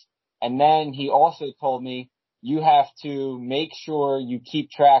laps. And then he also told me you have to make sure you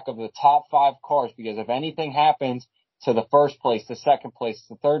keep track of the top 5 cars, because if anything happens to the first place, the second place,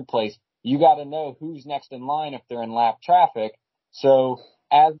 the third place, you got to know who's next in line if they're in lap traffic. So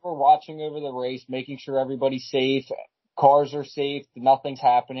as we're watching over the race, making sure everybody's safe, cars are safe, nothing's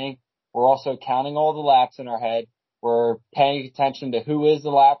happening, we're also counting all the laps in our head. We're paying attention to who is the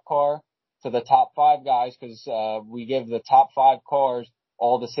lap car, to the top 5 guys, because we give the top 5 cars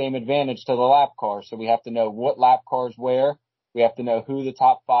all the same advantage to the lap car. So we have to know what lap cars where. We have to know who the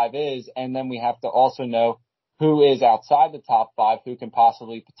top 5 is, and then we have to also know who is outside the top 5, who can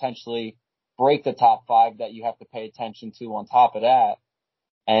possibly potentially break the top 5 that you have to pay attention to on top of that.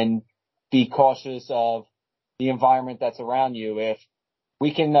 And be cautious of the environment that's around you. If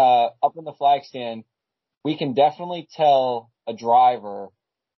we can, up in the flag stand, we can definitely tell a driver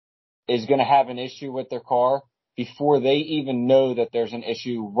is going to have an issue with their car before they even know that there's an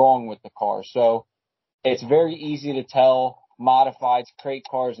issue wrong with the car. So it's very easy to tell modifieds, crate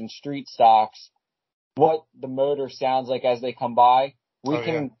cars, and street stocks what the motor sounds like as they come by. We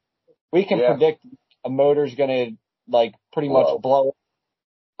can predict a motor's going to like pretty much blow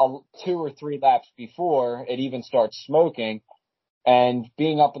 2 or 3 laps before it even starts smoking. And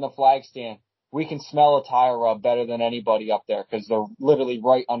being up in the flag stand, we can smell a tire rub better than anybody up there because they're literally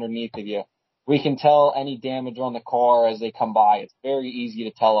right underneath of you. We can tell any damage on the car as they come by. It's very easy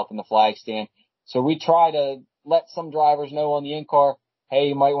to tell up in the flag stand. So we try to let some drivers know on the in-car, hey,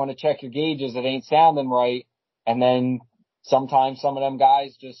 you might want to check your gauges. It ain't sounding right. And then sometimes some of them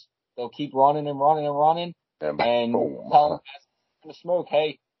guys they'll keep running and running and running and tell them to smoke,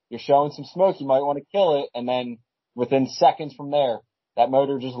 hey, you're showing some smoke. You might want to kill it. And then within seconds from there, that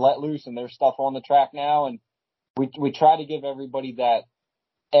motor just let loose and there's stuff on the track now. And we try to give everybody that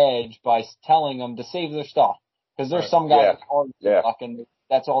edge by telling them to save their stuff, because there's some guys that are stuck and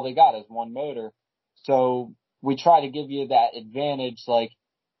that's all they got is one motor. So we try to give you that advantage, like,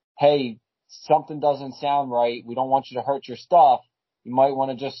 hey, something doesn't sound right. We don't want you to hurt your stuff. You might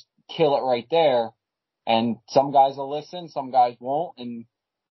want to just kill it right there. And some guys will listen, some guys won't. And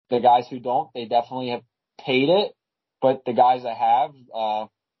the guys who don't, they definitely have paid it. But the guys I have,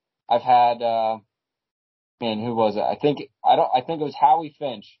 I've had, who was it? I think it was Howie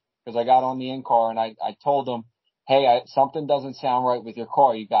Finch, because I got on the in-car and I told him, hey, something doesn't sound right with your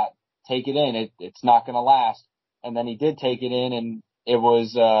car. Take it in. It's not going to last. And then he did take it in, and it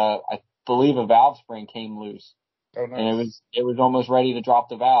was, I believe a valve spring came loose. Oh, nice. And it was almost ready to drop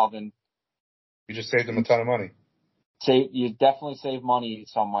the valve. And you just saved him a ton of money. You definitely save money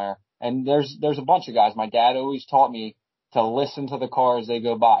somewhere. And there's a bunch of guys. My dad always taught me to listen to the car as they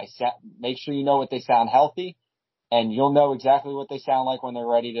go by. Make sure you know what they sound healthy, and you'll know exactly what they sound like when they're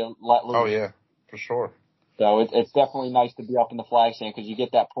ready to let loose. Oh, yeah, for sure. So it's definitely nice to be up in the flag stand because you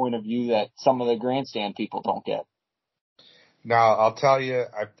get that point of view that some of the grandstand people don't get. Now, I'll tell you,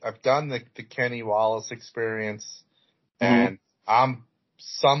 I've done the Kenny Wallace experience, and I'm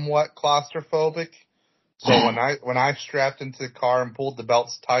somewhat claustrophobic. So when I strapped into the car and pulled the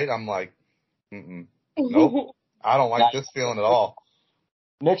belts tight, I'm like, nope, I don't like this feeling at all.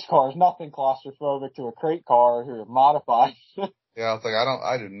 Nick's car is nothing claustrophobic to a crate car or modified. Yeah, I was like,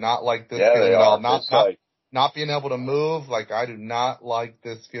 I do not like this feeling at all. Not being able to move, like I do not like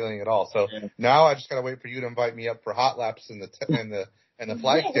this feeling at all. So now I just gotta wait for you to invite me up for hot laps in the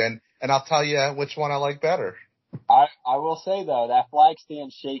flag stand, and I'll tell you which one I like better. I will say though, that flag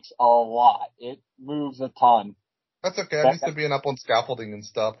stand shakes a lot. It moves a ton. That's okay. I'm used to being up on scaffolding and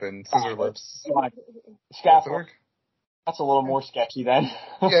stuff and scissor lifts. Scaffold. That's a little more sketchy then.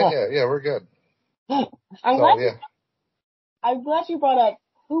 Yeah, we're good. I'm glad you brought up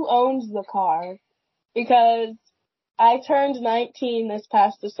who owns the car, because I turned 19 this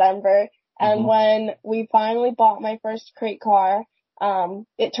past December, and when we finally bought my first crate car,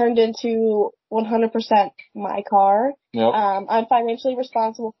 it turned into 100% my car. Yep. I'm financially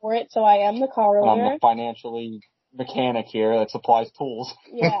responsible for it, so I am the car owner. I'm the financially mechanic here that supplies tools.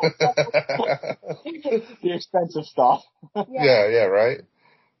 Yeah. The expensive stuff. Yeah, right.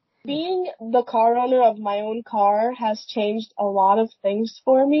 Being the car owner of my own car has changed a lot of things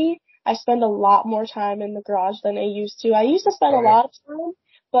for me. I spend a lot more time in the garage than I used to. I used to spend a lot of time,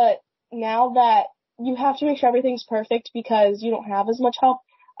 but now that you have to make sure everything's perfect because you don't have as much help.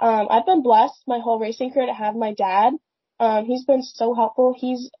 I've been blessed my whole racing career to have my dad. He's been so helpful.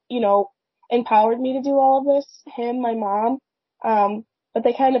 He's, empowered me to do all of this, him, my mom. But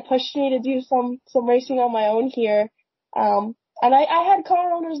they kind of pushed me to do some racing on my own here. And I had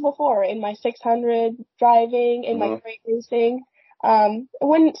car owners before in my 600 driving, in my crate racing.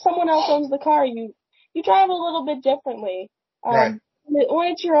 When someone else owns the car, you drive a little bit differently. Right. When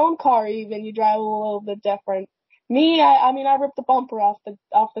it's your own car, even, you drive a little bit different. Me, I mean, I ripped the bumper off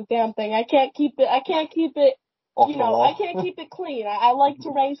the damn thing. I can't keep it, I can't keep it clean. I like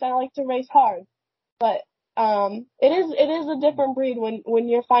to race, I like to race hard. But, it is a different breed when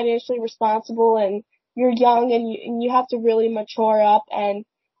you're financially responsible and you're young and you have to really mature up. And,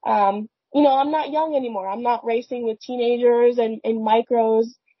 I'm not young anymore. I'm not racing with teenagers and micros.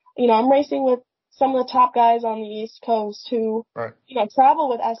 I'm racing with some of the top guys on the East Coast who, right. Travel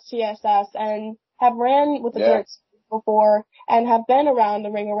with STSS and have ran with the dirt before and have been around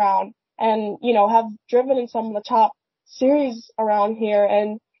the ring around and, have driven in some of the top series around here.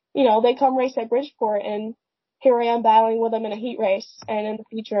 And, they come race at Bridgeport and here I am battling with them in a heat race and in the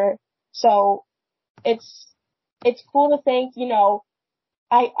future. So it's cool to think,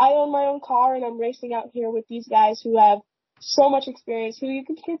 I own my own car and I'm racing out here with these guys who have so much experience, who you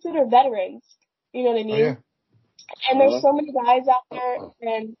can consider veterans. You know what I mean? Oh, yeah. And there's so many guys out there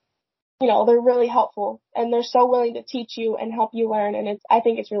and, they're really helpful and they're so willing to teach you and help you learn. And I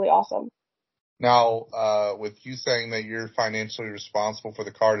think it's really awesome. Now, with you saying that you're financially responsible for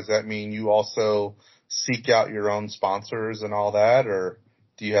the car, does that mean you also seek out your own sponsors and all that, or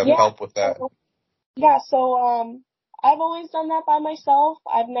do you have help with that? So I've always done that by myself.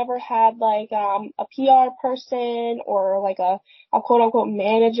 I've never had like a PR person or like a quote unquote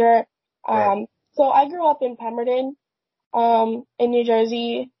manager. Right. So I grew up in Pemberton, in New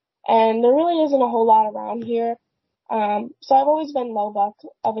Jersey, and there really isn't a whole lot around here. So I've always been low buck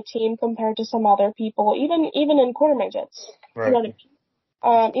of a team compared to some other people, even in quarter midgets. Right. You know what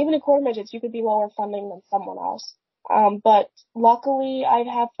I mean? Even in quarter midgets, you could be lower funding than someone else. But luckily I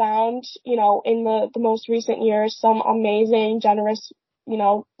have found, in the most recent years, some amazing, generous,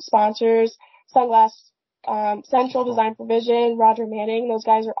 sponsors, Sunglass, Central Design Provision, Roger Manning, those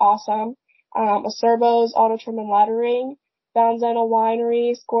guys are awesome. Acerbo's, Auto Trim and Lettering, Valenzano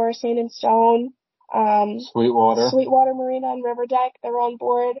Winery, Score, Sand and Stone, Sweetwater Marina and River Deck, they're on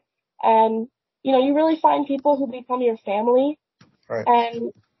board. And, you really find people who become your family. Right.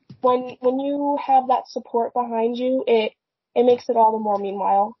 And when you have that support behind you, it makes it all the more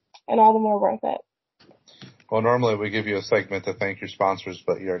meanwhile and all the more worth it. Well, normally we give you a segment to thank your sponsors,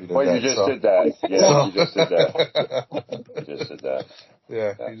 but you already did that. Well, you just did that. Yeah, you just did that. You just did that.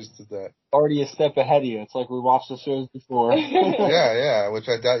 Yeah, you just did that. Already a step ahead of you. It's like we watched the shows before. Yeah, which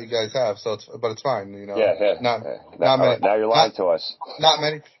I doubt you guys have. But it's fine. Yeah. Not now, many. Now you're lying to us. Not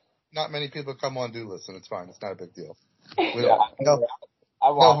many people come on do listen. It's fine. It's not a big deal.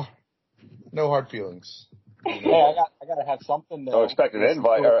 No hard feelings. Hey, I gotta have something. Don't expect an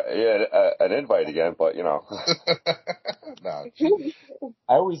invite an invite again, but No.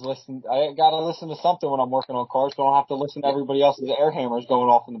 I always listen. I gotta listen to something when I'm working on cars, so I don't have to listen to everybody else's air hammers going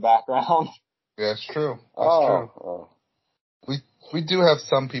off in the background. Yeah, it's true. That's true. Oh. We do have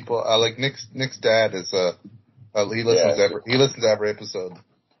some people like Nick's dad is he listens to every episode.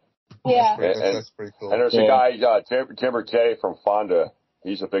 Yeah, that's pretty cool. And there's a guy Timber J from Fonda.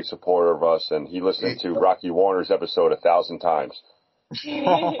 He's a big supporter of us, and he listened to Rocky Warner's episode 1,000 times.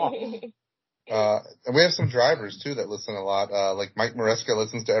 And we have some drivers too that listen a lot. Like Mike Maresca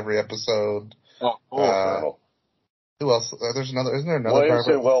listens to every episode. Oh, cool. Who else? Isn't there another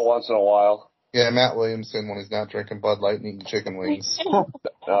Williamson driver? will once in a while. Yeah, Matt Williamson when he's not drinking Bud Light and eating chicken wings.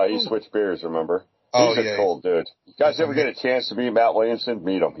 No, he switched beers. Remember? Oh, He's a cool dude. You guys ever get a chance to meet Matt Williamson?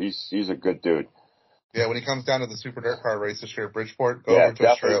 Meet him. He's a good dude. Yeah, when he comes down to the Super Dirt Car race this year at Bridgeport, go over to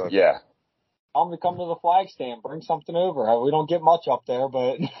his trailer. Yeah. I'm going to come to the flag stand. Bring something over. We don't get much up there,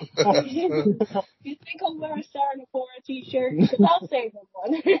 but. You think I'll wear a Sarah Napora t-shirt? Because I'll save him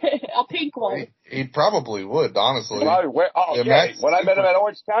one. A pink one. He probably would, honestly. When I met him at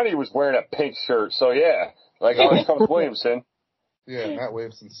Orange County, he was wearing a pink shirt. So, yeah. Like, always comes Williamson. Yeah, Matt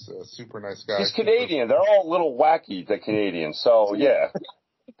Williamson's a super nice guy. He's Canadian. They're all a little wacky, the Canadians. So, yeah.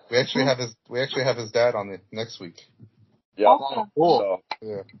 We actually have his dad on the next week. Yeah. Awesome. Cool.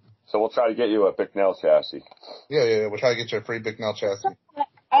 So we'll try to get you a Bicknell chassis. Yeah. We'll try to get you a free Bicknell chassis.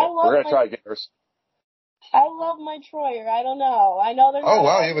 We're gonna try to get yours. I love my Troyer. I don't know. I know they're. Oh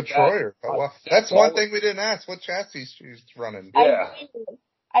wow, you have a Troyer. Oh, wow. That's one thing we didn't ask. What chassis she's running? Yeah.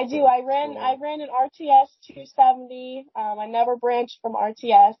 I do. I ran an RTS 270. I never branched from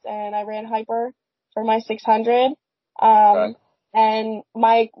RTS, and I ran Hyper for my 600. Okay. And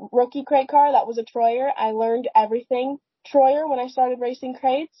my rookie crate car, that was a Troyer. I learned everything Troyer when I started racing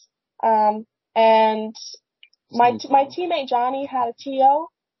crates. And my teammate Johnny had a TO,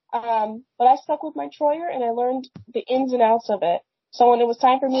 but I stuck with my Troyer and I learned the ins and outs of it. So when it was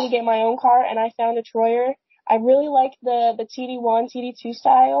time for me to get my own car and I found a Troyer, I really liked the TD1, TD2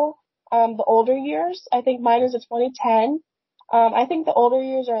 style, the older years. I think mine is a 2010. I think the older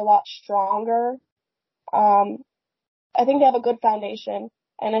years are a lot stronger. I think they have a good foundation,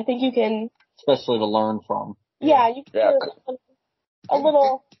 and I think you can, especially to learn from. Yeah, you can do a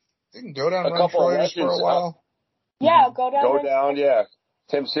little. You can go down and run Troyers for a while. Yeah, go down. Go down, yeah.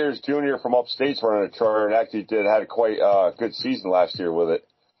 Tim Sears Jr. from upstate's running a Troyer and actually had quite a good season last year with it.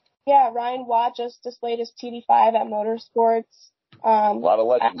 Yeah, Ryan Watt just displayed his TD5 at Motorsports. A lot of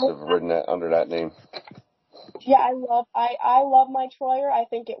legends have ridden that under that name. Yeah, I love my Troyer. I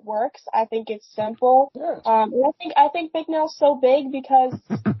think it works. I think it's simple. Yeah. And I think Big Nell's so big because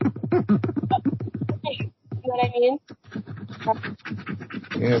you know what I mean?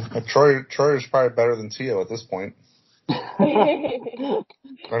 Yeah, Troyer's probably better than Tio at this point. I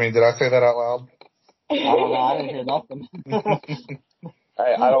mean, did I say that out loud? I don't know. I didn't hear nothing.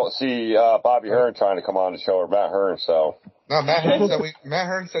 I don't see Bobby Hearn trying to come on the show, or Matt Hearn, so. No, Matt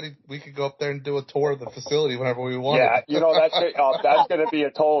Hearn said we could go up there and do a tour of the facility whenever we wanted. Yeah, you know, that's going to be a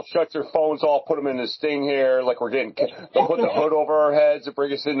total shut your phones off, put them in this thing here, like they'll put the hood over our heads and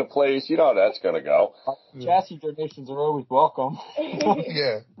bring us into place. You know how that's going to go. Chassis donations are always welcome.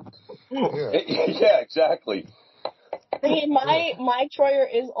 Yeah, exactly. I mean, my Troyer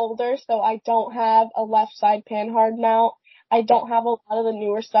is older, so I don't have a left side panhard mount. I don't have a lot of the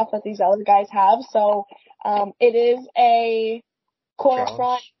newer stuff that these other guys have, so it is a coil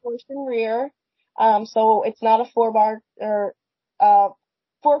front, portion rear. So it's not a 4-bar or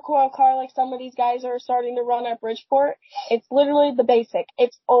 4-coil car like some of these guys are starting to run at Bridgeport. It's literally the basic.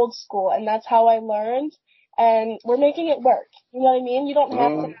 It's old school, and that's how I learned. And we're making it work. You know what I mean? You don't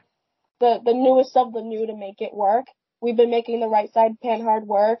have to have the newest of the new to make it work. We've been making the right side panhard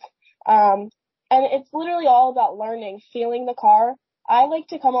work. And it's literally all about learning, feeling the car. I like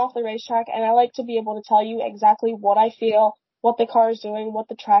to come off the racetrack and I like to be able to tell you exactly what I feel, what the car is doing, what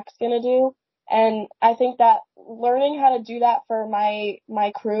the track's going to do. And I think that learning how to do that for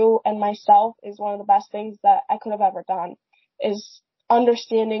my crew and myself is one of the best things that I could have ever done, is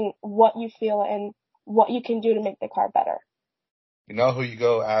understanding what you feel and what you can do to make the car better. You know who you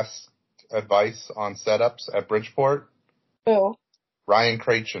go ask advice on setups at Bridgeport? Who? Ryan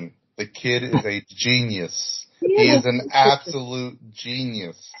Cratchin. The kid is a genius. He is an absolute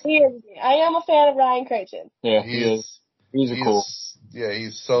genius. He is. I am a fan of Ryan Cratchin. Yeah, he is. He's cool. Yeah,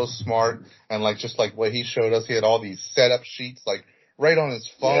 he's so smart. And just like what he showed us, he had all these setup sheets, right on his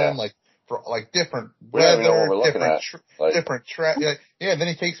phone, for different weather, different track. Yeah, and then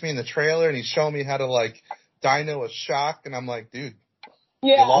he takes me in the trailer and he's showing me how to dyno a shock, and I'm like, dude.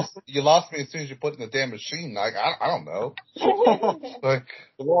 Yeah. You lost me as soon as you put in the damn machine. I don't know. You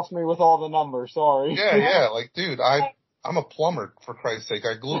lost me with all the numbers. Sorry. Yeah. Dude, I'm a plumber, for Christ's sake.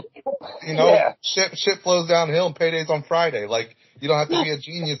 I glue. Shit flows downhill and payday's on Friday. You don't have to be a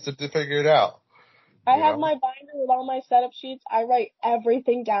genius to figure it out. I have my binder with all my setup sheets. I write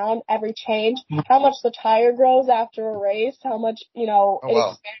everything down, every change, how much the tire grows after a race, how much, it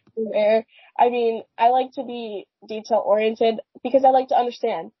expands through air. I mean, I like to be detail oriented because I like to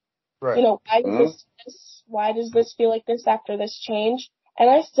understand. Right. Why does this feel like this after this change? And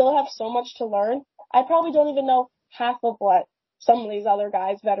I still have so much to learn. I probably don't even know half of what some of these other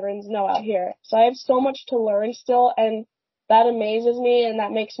guys, veterans, know out here. So I have so much to learn still, and that amazes me, and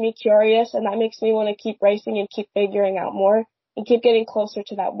that makes me curious, and that makes me want to keep racing and keep figuring out more and keep getting closer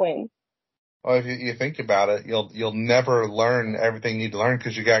to that win. Well, if you think about it, you'll never learn everything you need to learn,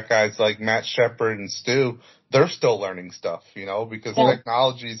 because you got guys like Matt Shepard and Stu. They're still learning stuff, because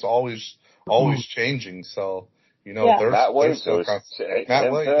technology is always changing. So they're still constant.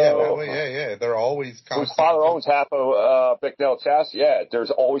 Matt Way, yeah. They're always constant. Whose father owns half of Bicknell Chassis. Yeah,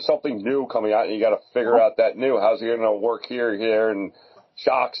 there's always something new coming out, and you got to figure out that new. How's it going to work here, and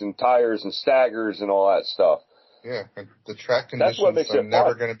shocks and tires and staggers and all that stuff. Yeah, and the track conditions are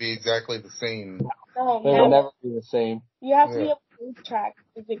never going to be exactly the same. No, they'll never be the same. You have to be able to read the track.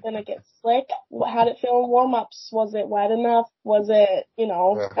 Is it going to get slick? How did it feel in warm-ups? Was it wet enough? Was it,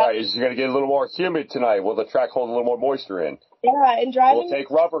 Right, is it going to get a little more humid tonight? Will the track hold a little more moisture in? Yeah, and driving... Will it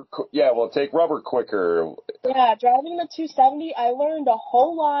take rubber quicker? Yeah, driving the 270, I learned a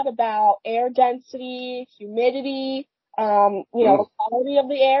whole lot about air density, humidity, quality of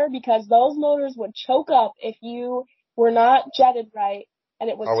the air, because those motors would choke up if you were not jetted right, and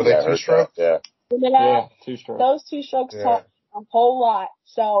it was were they two-stroke? Yeah, two-stroke. Those two strokes taught a whole lot.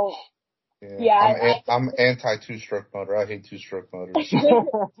 So Yeah, I'm anti two-stroke motor. I hate two-stroke motors. So do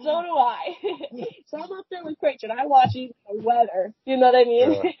I. So I'm up there with Christian. I watch even the weather. You know what I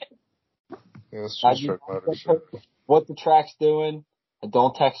mean? Yeah, it's two-stroke motors. What the track's doing. I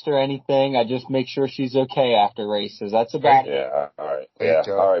don't text her anything. I just make sure she's okay after races. That's about it. Yeah, all right. Yeah,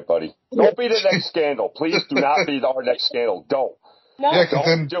 all right, buddy. Don't be the next scandal. Please do not be our next scandal. Don't. No, yeah, because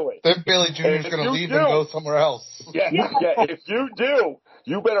then do it. Then Billy Jr. is going to leave and go somewhere else. Yeah. If you do,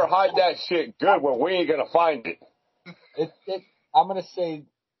 you better hide that shit good where we ain't going to find it. I'm going to say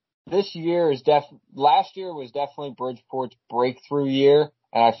this year is last year was definitely Bridgeport's breakthrough year.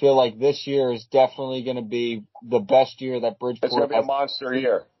 And I feel like this year is definitely going to be the best year that Bridgeport has. It's going to be a monster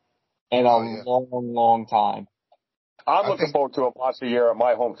year. In a long, long time. I'm looking forward to a monster year at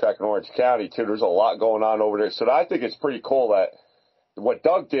my home track in Orange County, too. There's a lot going on over there. So I think it's pretty cool that what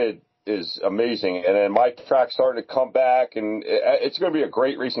Doug did is amazing. And then my track started to come back, and it's going to be a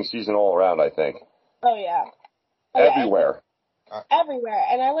great racing season all around, I think. Oh, yeah. Everywhere. Everywhere.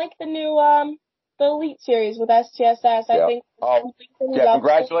 And I like the new, the Elite Series with STSS. I think.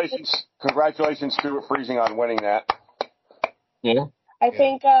 Congratulations, Stuart Freezing, on winning that. Yeah. I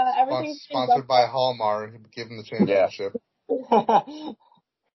think everything's sponsored by Hallmark. Give him the championship. I'm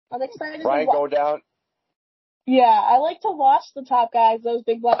excited. Brian, go down. Yeah, I like to watch the top guys, those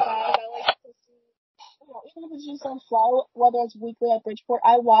big black guys. I like to see, even if it's just on flow, whether it's weekly at Bridgeport,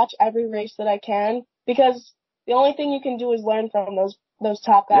 I watch every race that I can because the only thing you can do is learn from those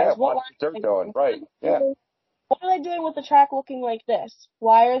top guys. Yeah, what they're doing, right? Yeah. What are they doing with the track looking like this?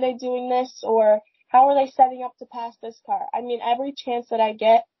 Why are they doing this? Or how are they setting up to pass this car? I mean, every chance that I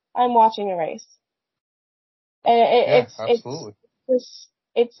get, I'm watching a race. And absolutely.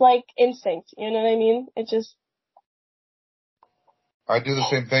 It's like instinct. You know what I mean? I do the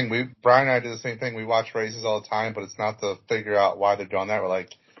same thing. Brian and I do the same thing. We watch races all the time, but it's not to figure out why they're doing that. We're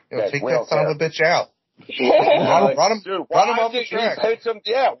like, take that son of a bitch out. Run him off the track.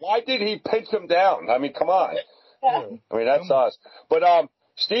 Why did he pinch him down? I mean, come on. Yeah. I mean, that's us. But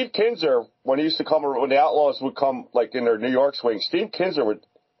Steve Kinzer, when the Outlaws would come, like in their New York swing, Steve Kinzer would,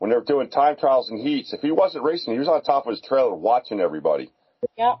 when they were doing time trials and heats, if he wasn't racing, he was on top of his trailer watching everybody.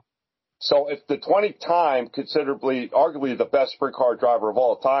 Yeah. So if the 20th time, arguably the best sprint car driver of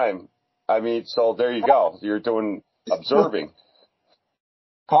all time, I mean, so there you go. You're observing.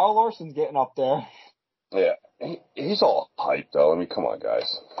 Kyle Larson's getting up there. Yeah. He's all hyped, though. I mean, come on,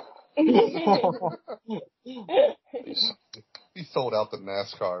 guys. He sold out the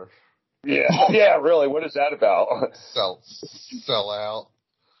NASCAR. Yeah, really. What is that about? Sell out.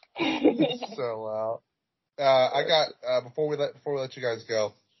 Sell out. I got before we let you guys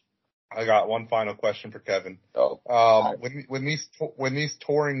go, I got one final question for Kevin. When these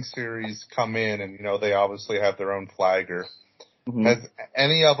touring series come in, and they obviously have their own flagger, has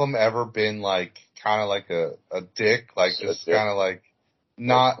any of them ever been like kind of like a dick, like just kind of like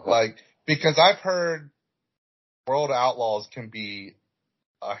not like, because I've heard World Outlaws can be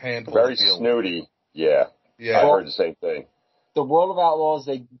a handful. Very snooty. Yeah. I heard the same thing. The World of Outlaws,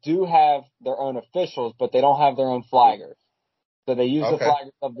 they do have their own officials, but they don't have their own flaggers. So they use the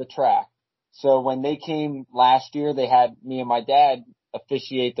flaggers of the track. So when they came last year, they had me and my dad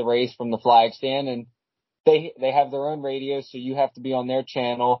officiate the race from the flag stand, and they have their own radios, so you have to be on their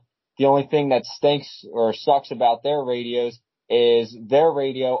channel. The only thing that stinks or sucks about their radios is their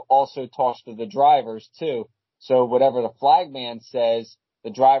radio also talks to the drivers too. So whatever the flagman says,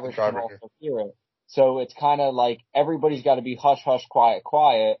 the drivers can also hear it. So it's kind of like everybody's got to be hush, hush, quiet,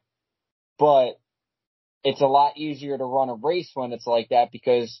 quiet. But it's a lot easier to run a race when it's like that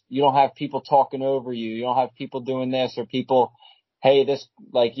because you don't have people talking over you. You don't have people doing this or people, hey, this,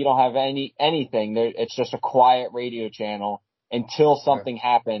 like, you don't have anything. It's just a quiet radio channel until something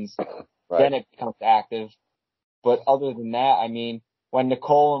happens. Then it becomes active. But other than that, I mean, when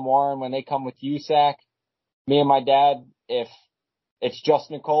Nicole and Warren, when they come with USAC, me and my dad, if it's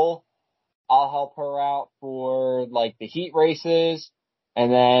just Nicole, I'll help her out for like the heat races,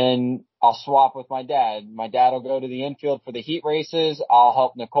 and then I'll swap with my dad. My dad will go to the infield for the heat races. I'll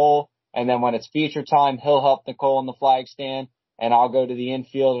help Nicole. And then when it's feature time, he'll help Nicole in the flag stand, and I'll go to the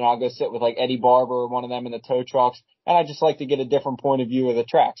infield and I'll go sit with like Eddie Barber or one of them in the tow trucks. And I just like to get a different point of view of the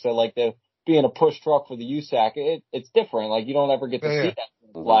track. So like being a push truck for the USAC, it's different. Like you don't ever get to see that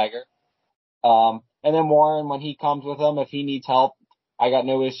flagger. And then Warren, when he comes with them, if he needs help, I got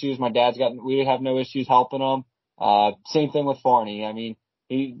no issues. We have no issues helping him. Same thing with Farney. I mean,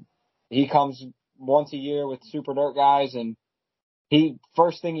 he comes once a year with Super Dirt guys, and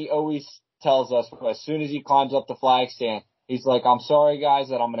first thing he always tells us as soon as he climbs up the flag stand, he's like, I'm sorry guys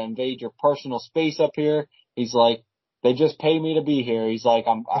that I'm going to invade your personal space up here. He's like, they just pay me to be here. He's like,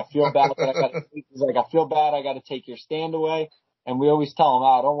 I feel bad that I feel bad I got to take your stand away. And we always tell him,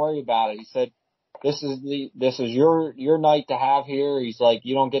 don't worry about it. He said, this is your night to have here. He's like,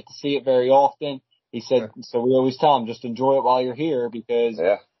 you don't get to see it very often. He said, so we always tell him, just enjoy it while you're here because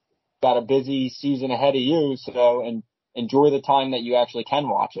you've got a busy season ahead of you. So, and enjoy the time that you actually can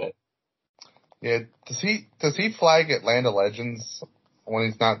watch it. Yeah. Does he flag at Land of Legends when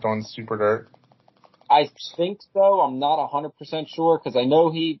he's not doing Super Dirt? I think so. I'm not 100% sure because I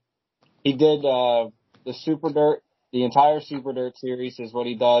know he did, the Super Dirt, the entire Super Dirt series is what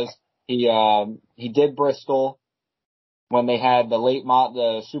he does. He did Bristol when they had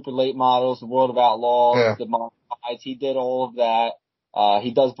the super late models, the World of Outlaws, the modifieds. He did all of that.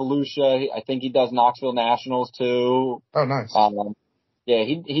 He does Volusia. I think he does Knoxville Nationals too. Oh, nice. Yeah,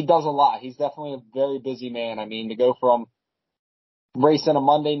 he does a lot. He's definitely a very busy man. I mean, to go from racing a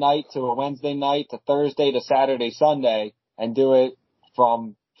Monday night to a Wednesday night to Thursday to Saturday, Sunday, and do it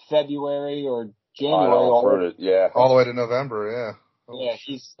from February or January all the way to November. Yeah,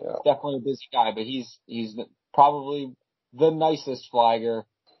 he's definitely a busy guy, but he's probably the nicest flagger,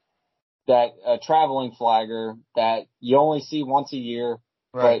 traveling flagger that you only see once a year.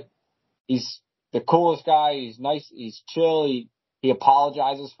 Right. But he's the coolest guy. He's nice. He's chill. He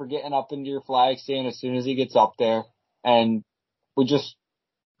apologizes for getting up into your flag stand as soon as he gets up there, and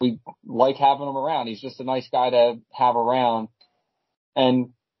we like having him around. He's just a nice guy to have around,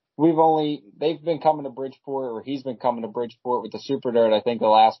 and they've been coming to Bridgeport, or he's been coming to Bridgeport with the Super Dirt, I think the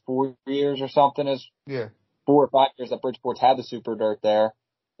last 4 years or something 4 or 5 years that Bridgeport's had the Super Dirt there.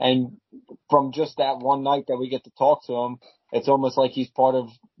 And from just that one night that we get to talk to him, it's almost like he's part of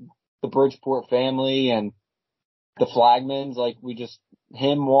the Bridgeport family and the flagmans. Like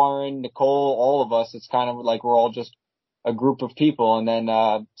him, Warren, Nicole, all of us, it's kind of like we're all just a group of people. And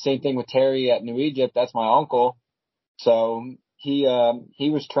then, same thing with Terry at New Egypt. That's my uncle. So, he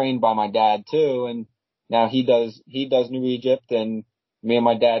was trained by my dad too, and now he does New Egypt, and me and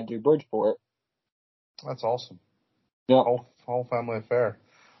my dad do Bridgeport. That's awesome. Yeah. Whole family affair.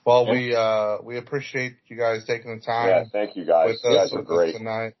 Well, we appreciate you guys taking the time. Yeah, thank you guys. With us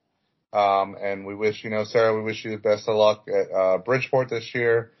tonight. And we wish, Sarah, we wish you the best of luck at Bridgeport this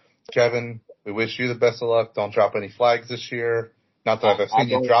year. Kevin, we wish you the best of luck. Don't drop any flags this year. Not that I've seen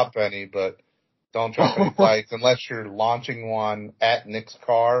you drop any, but don't drop any flags unless you're launching one at Nick's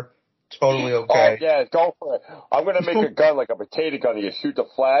car. Totally okay. Yeah, go for it. I'm going to make a gun like a potato gun. You shoot the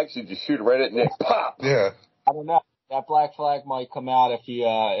flags, you just shoot it right at Nick. Pop! Yeah. I don't know. That black flag might come out if he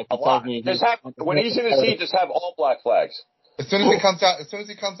tells me. When he's in the seat, just have all black flags. As soon as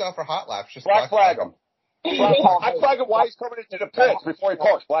he comes out for hot laps, just black flag him. I flag him while he's coming into the pits before he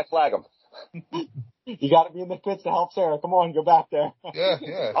parks. Black flag him. You got to be in the pits to help Sarah. Come on, go back there.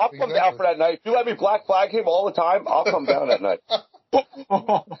 Yeah. I'll come down for that night. If you let me black flag him all the time, I'll come down that night.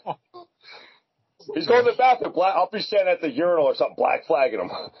 He's going to the bathroom. I'll be standing at the urinal or something, black flagging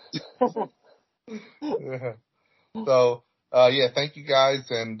him. Yeah. So, thank you guys,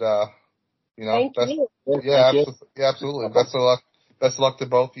 and thank you. Absolutely. Best of luck. Best of luck to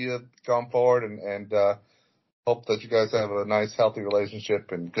both of you going forward, and hope that you guys have a nice, healthy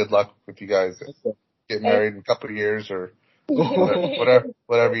relationship, and good luck if you guys get married in a couple of years or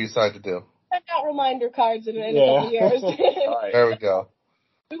whatever you decide to do. Send out reminder cards in a couple of years. All right. There we go.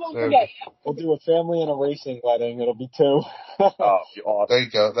 We won't forget you. We'll do a family and a racing wedding. It'll be 2. Awesome. There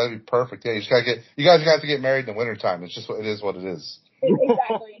you go. That'd be perfect. Yeah, you guys have to get married in the wintertime. It's just what it is.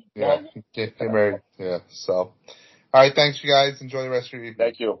 Exactly. Yeah. Get married. Yeah. So, all right. Thanks, you guys. Enjoy the rest of your evening.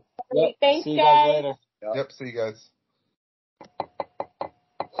 Thank you. Yep. Thanks, See you guys later. Yep. See you guys.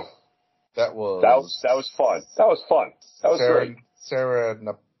 That was fun. That was fun. That was great. Sarah,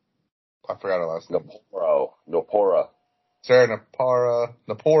 I forgot her last name. Napora. Sarah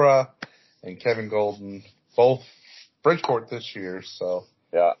Napora, and Kevin Golden, both Bridgeport this year. So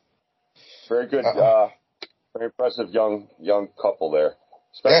yeah, very good, very impressive young couple there.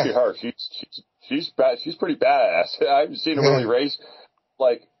 Especially her. She's pretty badass. I haven't seen her really race.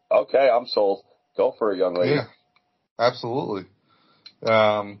 Like, okay, I'm sold. Go for it, young lady. Yeah, absolutely.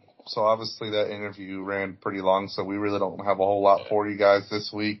 So obviously that interview ran pretty long, so we really don't have a whole lot for you guys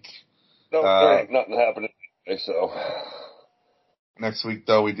this week. No, there ain't nothing happening. So. Next week,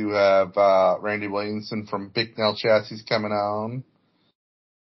 though, we do have Randy Williamson from Bicknell Chassis coming on.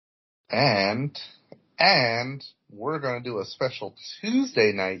 And we're going to do a special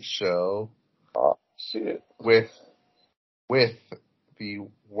Tuesday night show with the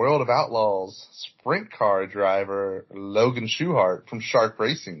World of Outlaws sprint car driver Logan Schuhart from Shark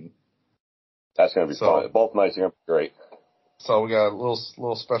Racing. That's going to be fun. Both nights are going to be great. So we got a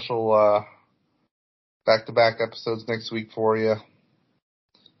little special back-to-back episodes next week for you.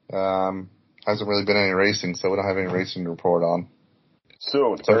 Hasn't really been any racing, so we don't have any racing to report on.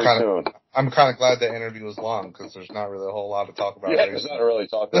 Soon, so very soon. I'm kind of glad that interview was long because there's not really a whole lot to talk about. Yeah, racing. there's not really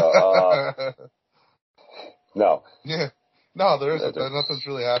talk about. No. Yeah. No, there isn't. Nothing's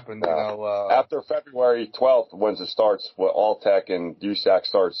really happened. No. After February 12th, when it starts, when Alltech and USAC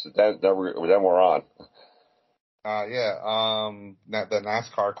starts, then we're on. The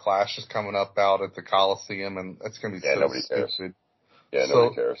NASCAR Clash is coming up out at the Coliseum, and it's gonna be nobody stupid. Cares. Yeah,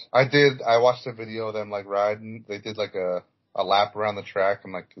 nobody cares. I watched a video of them like riding. They did like a lap around the track,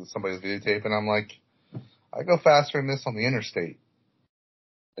 and like somebody's videotaping. I'm like, I go faster than this on the interstate.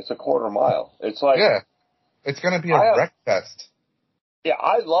 It's a quarter mile. It's like it's gonna be a wreck fest. Yeah,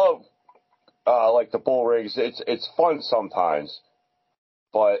 I love like the bull rigs. It's fun sometimes,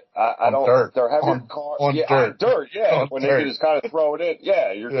 but I don't. Dirt. They're having cars. On dirt. Yeah, when they can just kind of throw it in.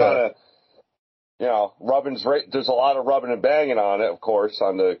 Yeah, you're kind of, rubbing's right. There's a lot of rubbing and banging on it, of course,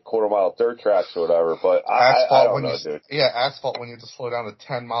 on the quarter mile dirt tracks or whatever. But I don't know, dude. Yeah, asphalt when you have to slow down to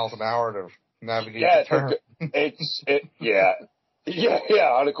 10 miles an hour to navigate the turn. Yeah.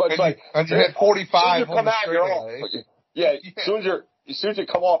 On the it's like and you hit 45 on the straightaway. Yeah, as soon as you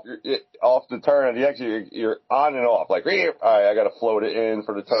come off the turn and the exit, you're on and off. Like, all right, I got to float it in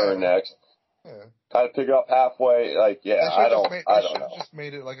for the turn next. Yeah. Got to pick it up halfway. Like, I don't know. They should have just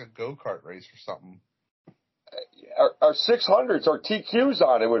made it like a go-kart race or something. Our 600s or TQs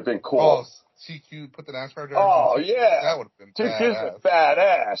on it would have been cool. Oh, TQ, put the NASCAR drivers on. Yeah. That would have been TQs are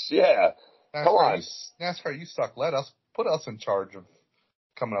badass. Yeah. NASCAR, come on. NASCAR, you suck. Put us in charge of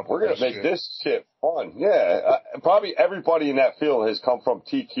coming up with We're going to make this shit fun. Yeah. Probably everybody in that field has come from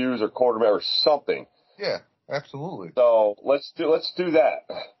TQs or quarterback or something. Yeah, absolutely. So let's do that.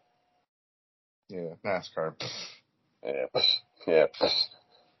 Yeah, NASCAR. Yeah.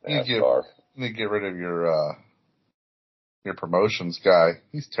 NASCAR. You need to get rid of your promotions guy.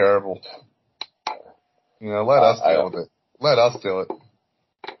 He's terrible. Let us deal with it. Let us do it.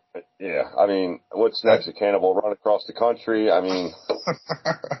 Yeah, I mean, what's next? A cannibal run across the country? I mean,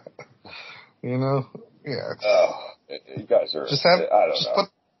 yeah. You guys are just I don't know.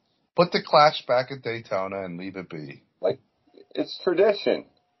 Put the Clash back at Daytona and leave it be. Like, it's tradition.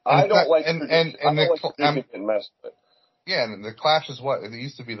 I don't like tradition. I don't like tradition getting messed with. Yeah, and the Clash is what? It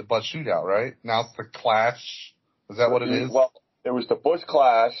used to be the Bud Shootout, right? Now it's the Clash. Is that what it is? Well, it was the Busch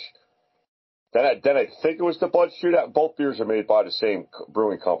Clash. Then I think it was the Bud Shootout. Both beers are made by the same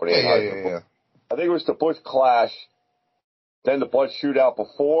brewing company. Yeah. I think it was the Busch Clash, then the Bud Shootout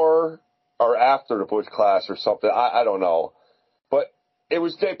before or after the Busch Clash or something. I don't know. But it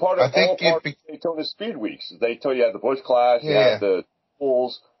was part of Daytona Speed Weeks. They tell you had the Busch Clash, you had the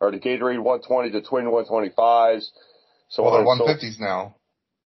Bulls, or the Gatorade 120, the Twin 125s. So they're 150s now.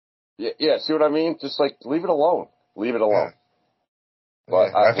 Yeah, see what I mean? Just like, leave it alone. Leave it alone. Yeah.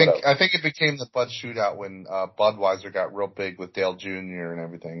 But I think it became the Bud Shootout when Budweiser got real big with Dale Jr. and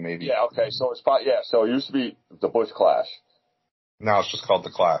everything. Maybe. Yeah. Okay. So it's So it used to be the Busch Clash. Now it's just called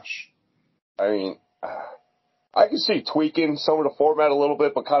the Clash. I mean, I can see tweaking some of the format a little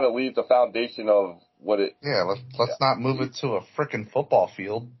bit, but kind of leave the foundation of what it. Yeah. Let's not move it to a frickin' football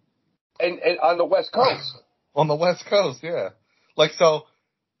field. And on the West Coast. On the West Coast, yeah. Like so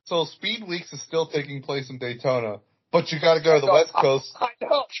Speed Weeks is still taking place in Daytona. But you got to go to the West Coast. I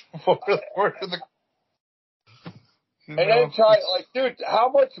know. And then dude, how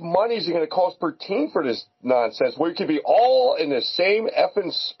much money is it going to cost per team for this nonsense? Where you could be all in the same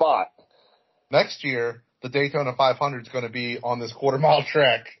effing spot. Next year, the Daytona 500 is going to be on this quarter-mile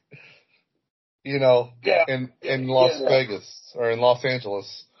track. In Las Vegas or in Los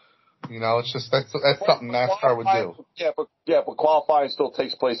Angeles. It's just that's something NASCAR would do. But qualifying still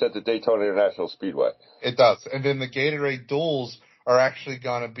takes place at the Daytona International Speedway. It does, and then the Gatorade duels are actually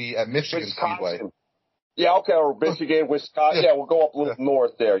going to be at Michigan Speedway. Yeah, okay, or Michigan, Wisconsin. Yeah, we'll go up a little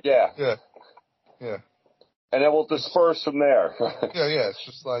north there. Yeah. And then we'll disperse from there. Yeah. It's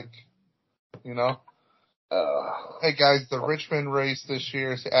just like, hey guys, the Richmond race this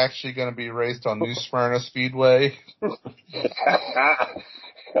year is actually going to be raced on New Smyrna Speedway.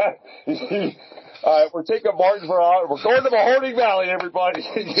 All right, we're taking Martinsville out. We're going to Mahoning Valley, everybody.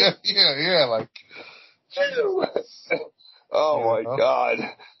 yeah. Like, oh my God!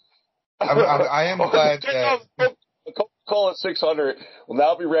 I am glad that Coca-Cola 600 will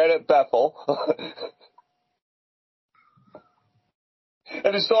now be ran at Bethel,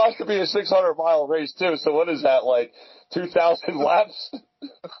 and it still has to be a 600-mile race too. So what is that, like 2,000 laps?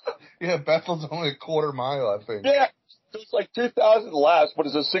 Yeah, Bethel's only a quarter mile, I think. Yeah. It's like 2,000 laps, but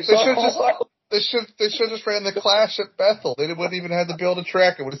it's a 600 mile. They should just ran the Clash at Bethel. They wouldn't even have to build a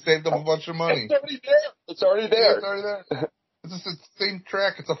track. It would have saved them a bunch of money. It's already there. Yeah, it's already there. It's just the same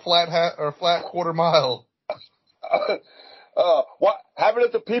track. It's a flat quarter mile. What? Have it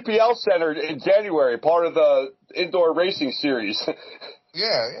at the PPL Center in January, part of the indoor racing series.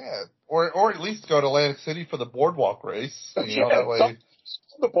 Yeah. Or at least go to Atlantic City for the boardwalk race. That way.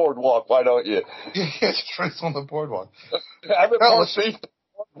 The boardwalk, why don't you? Yeah, just race on the boardwalk. Have it more safe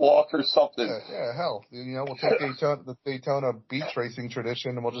boardwalk or something. Yeah, hell. We'll take the Daytona beach racing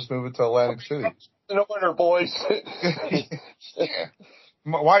tradition and we'll just move it to Atlantic City. In the winter, boys. Yeah.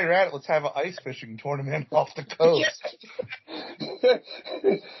 While you're at it, let's have an ice fishing tournament off the coast.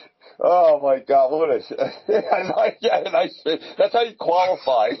 Oh my God, what an ice fish. That's how you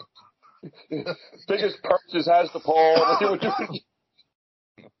qualify. Biggest purchase has the pole.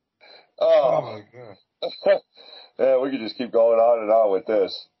 Oh my God. Yeah, we could just keep going on and on with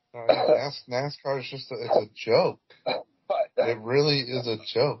this. NASCAR is it's a joke. It really is a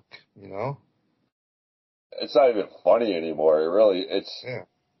joke, It's not even funny anymore.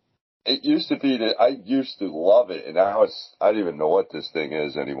 It used to be that I used to love it, and now I don't even know what this thing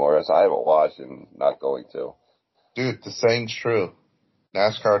is anymore. I haven't watched and not going to. Dude, the saying's true.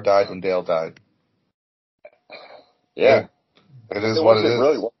 NASCAR died when Dale died. Yeah. It is what it is.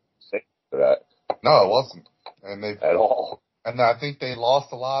 Really for that. No, it wasn't. At all. And I think they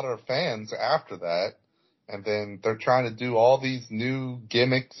lost a lot of fans after that. And then they're trying to do all these new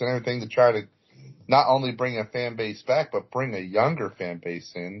gimmicks and everything to try to not only bring a fan base back, but bring a younger fan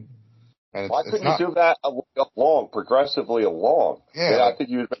base in. And why couldn't you do that progressively along? Yeah. I think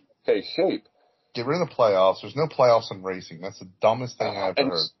you would be in okay shape. Get rid of the playoffs. There's no playoffs in racing. That's the dumbest thing I've ever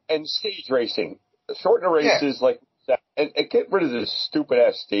heard. And stage racing. Shorten the races like that. And get rid of this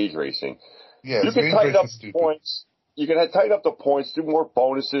stupid-ass stage racing. Yeah, you can tighten up the points. You can tighten up the points, do more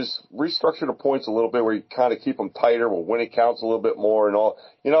bonuses, restructure the points a little bit where you kind of keep them tighter where winning counts a little bit more and all.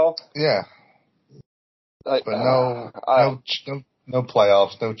 Yeah. But no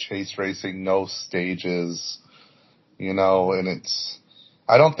playoffs, no chase racing, no stages, and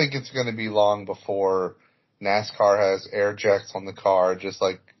I don't think it's going to be long before NASCAR has air jacks on the car, just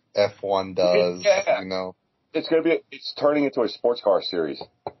like F1 does, It's turning into a sports car series.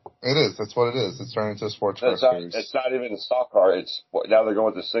 It is. That's what it is. It's turning into a sports car series. It's not even a stock car. Now they're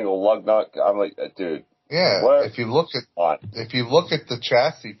going with the single lug nut. I'm like, dude. Yeah. If you look at the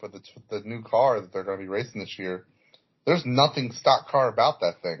chassis for the new car that they're going to be racing this year, there's nothing stock car about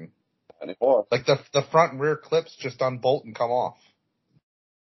that thing anymore. Like the front and rear clips just unbolt and come off.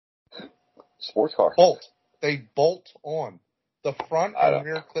 Sports car. Bolt. They bolt on. The front and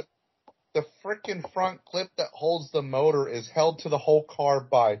rear clip. The freaking front clip that holds the motor is held to the whole car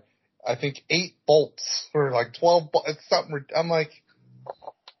by, I think, 8 bolts or like 12 bolts. It's something. I'm like,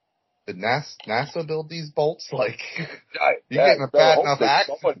 did NASA build these bolts? Like, you're getting a bad enough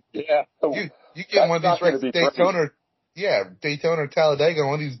accident. Yeah. You get one of these Daytona or Talladega,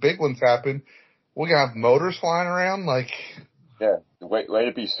 one of these big ones happen. We're going to have motors flying around. Like, yeah. Way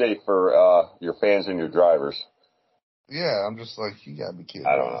to be safe for your fans and your drivers. Yeah, I'm just like, you got to be kidding.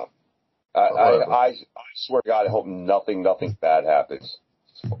 I don't know. I swear to God, I hope nothing bad happens.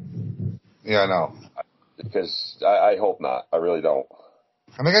 Yeah, I know. Because I hope not. I really don't.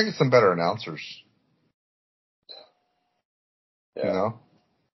 I think I get some better announcers. Yeah.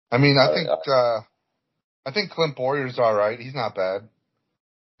 I mean, I think Clint Bowyer's all right. He's not bad.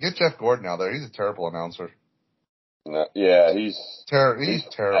 Get Jeff Gordon out there. He's a terrible announcer. No, yeah, he's terrible. He's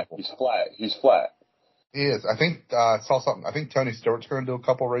flat. He is. I think I saw something. I think Tony Stewart's going to do a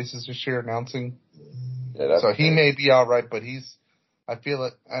couple races this year announcing. Yeah, so he may be all right, but I feel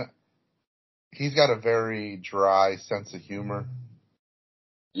it. He's got a very dry sense of humor.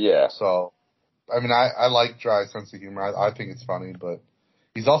 Yeah. So, I mean, I like dry sense of humor. I think it's funny, but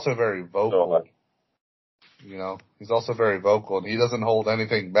he's also very vocal. He's also very vocal, and he doesn't hold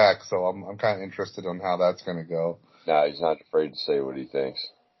anything back. So I'm kind of interested in how that's going to go. No, he's not afraid to say what he thinks.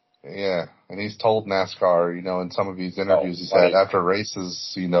 Yeah, and he's told NASCAR, in some of these interviews he's had after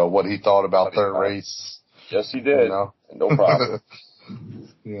races, what he thought about their race. Yes, he did. No problem.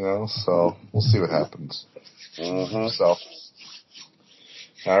 So we'll see what happens. Mm-hmm. So,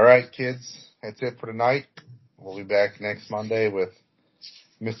 all right, kids, that's it for tonight. We'll be back next Monday with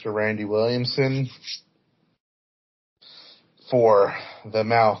Mr. Randy Williamson. For the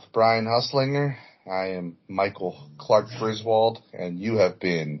mouth, Brian Huslinger. I am Michael Clark Griswold, and you have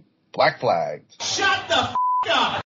been Black Flagged. Shut the f*** up!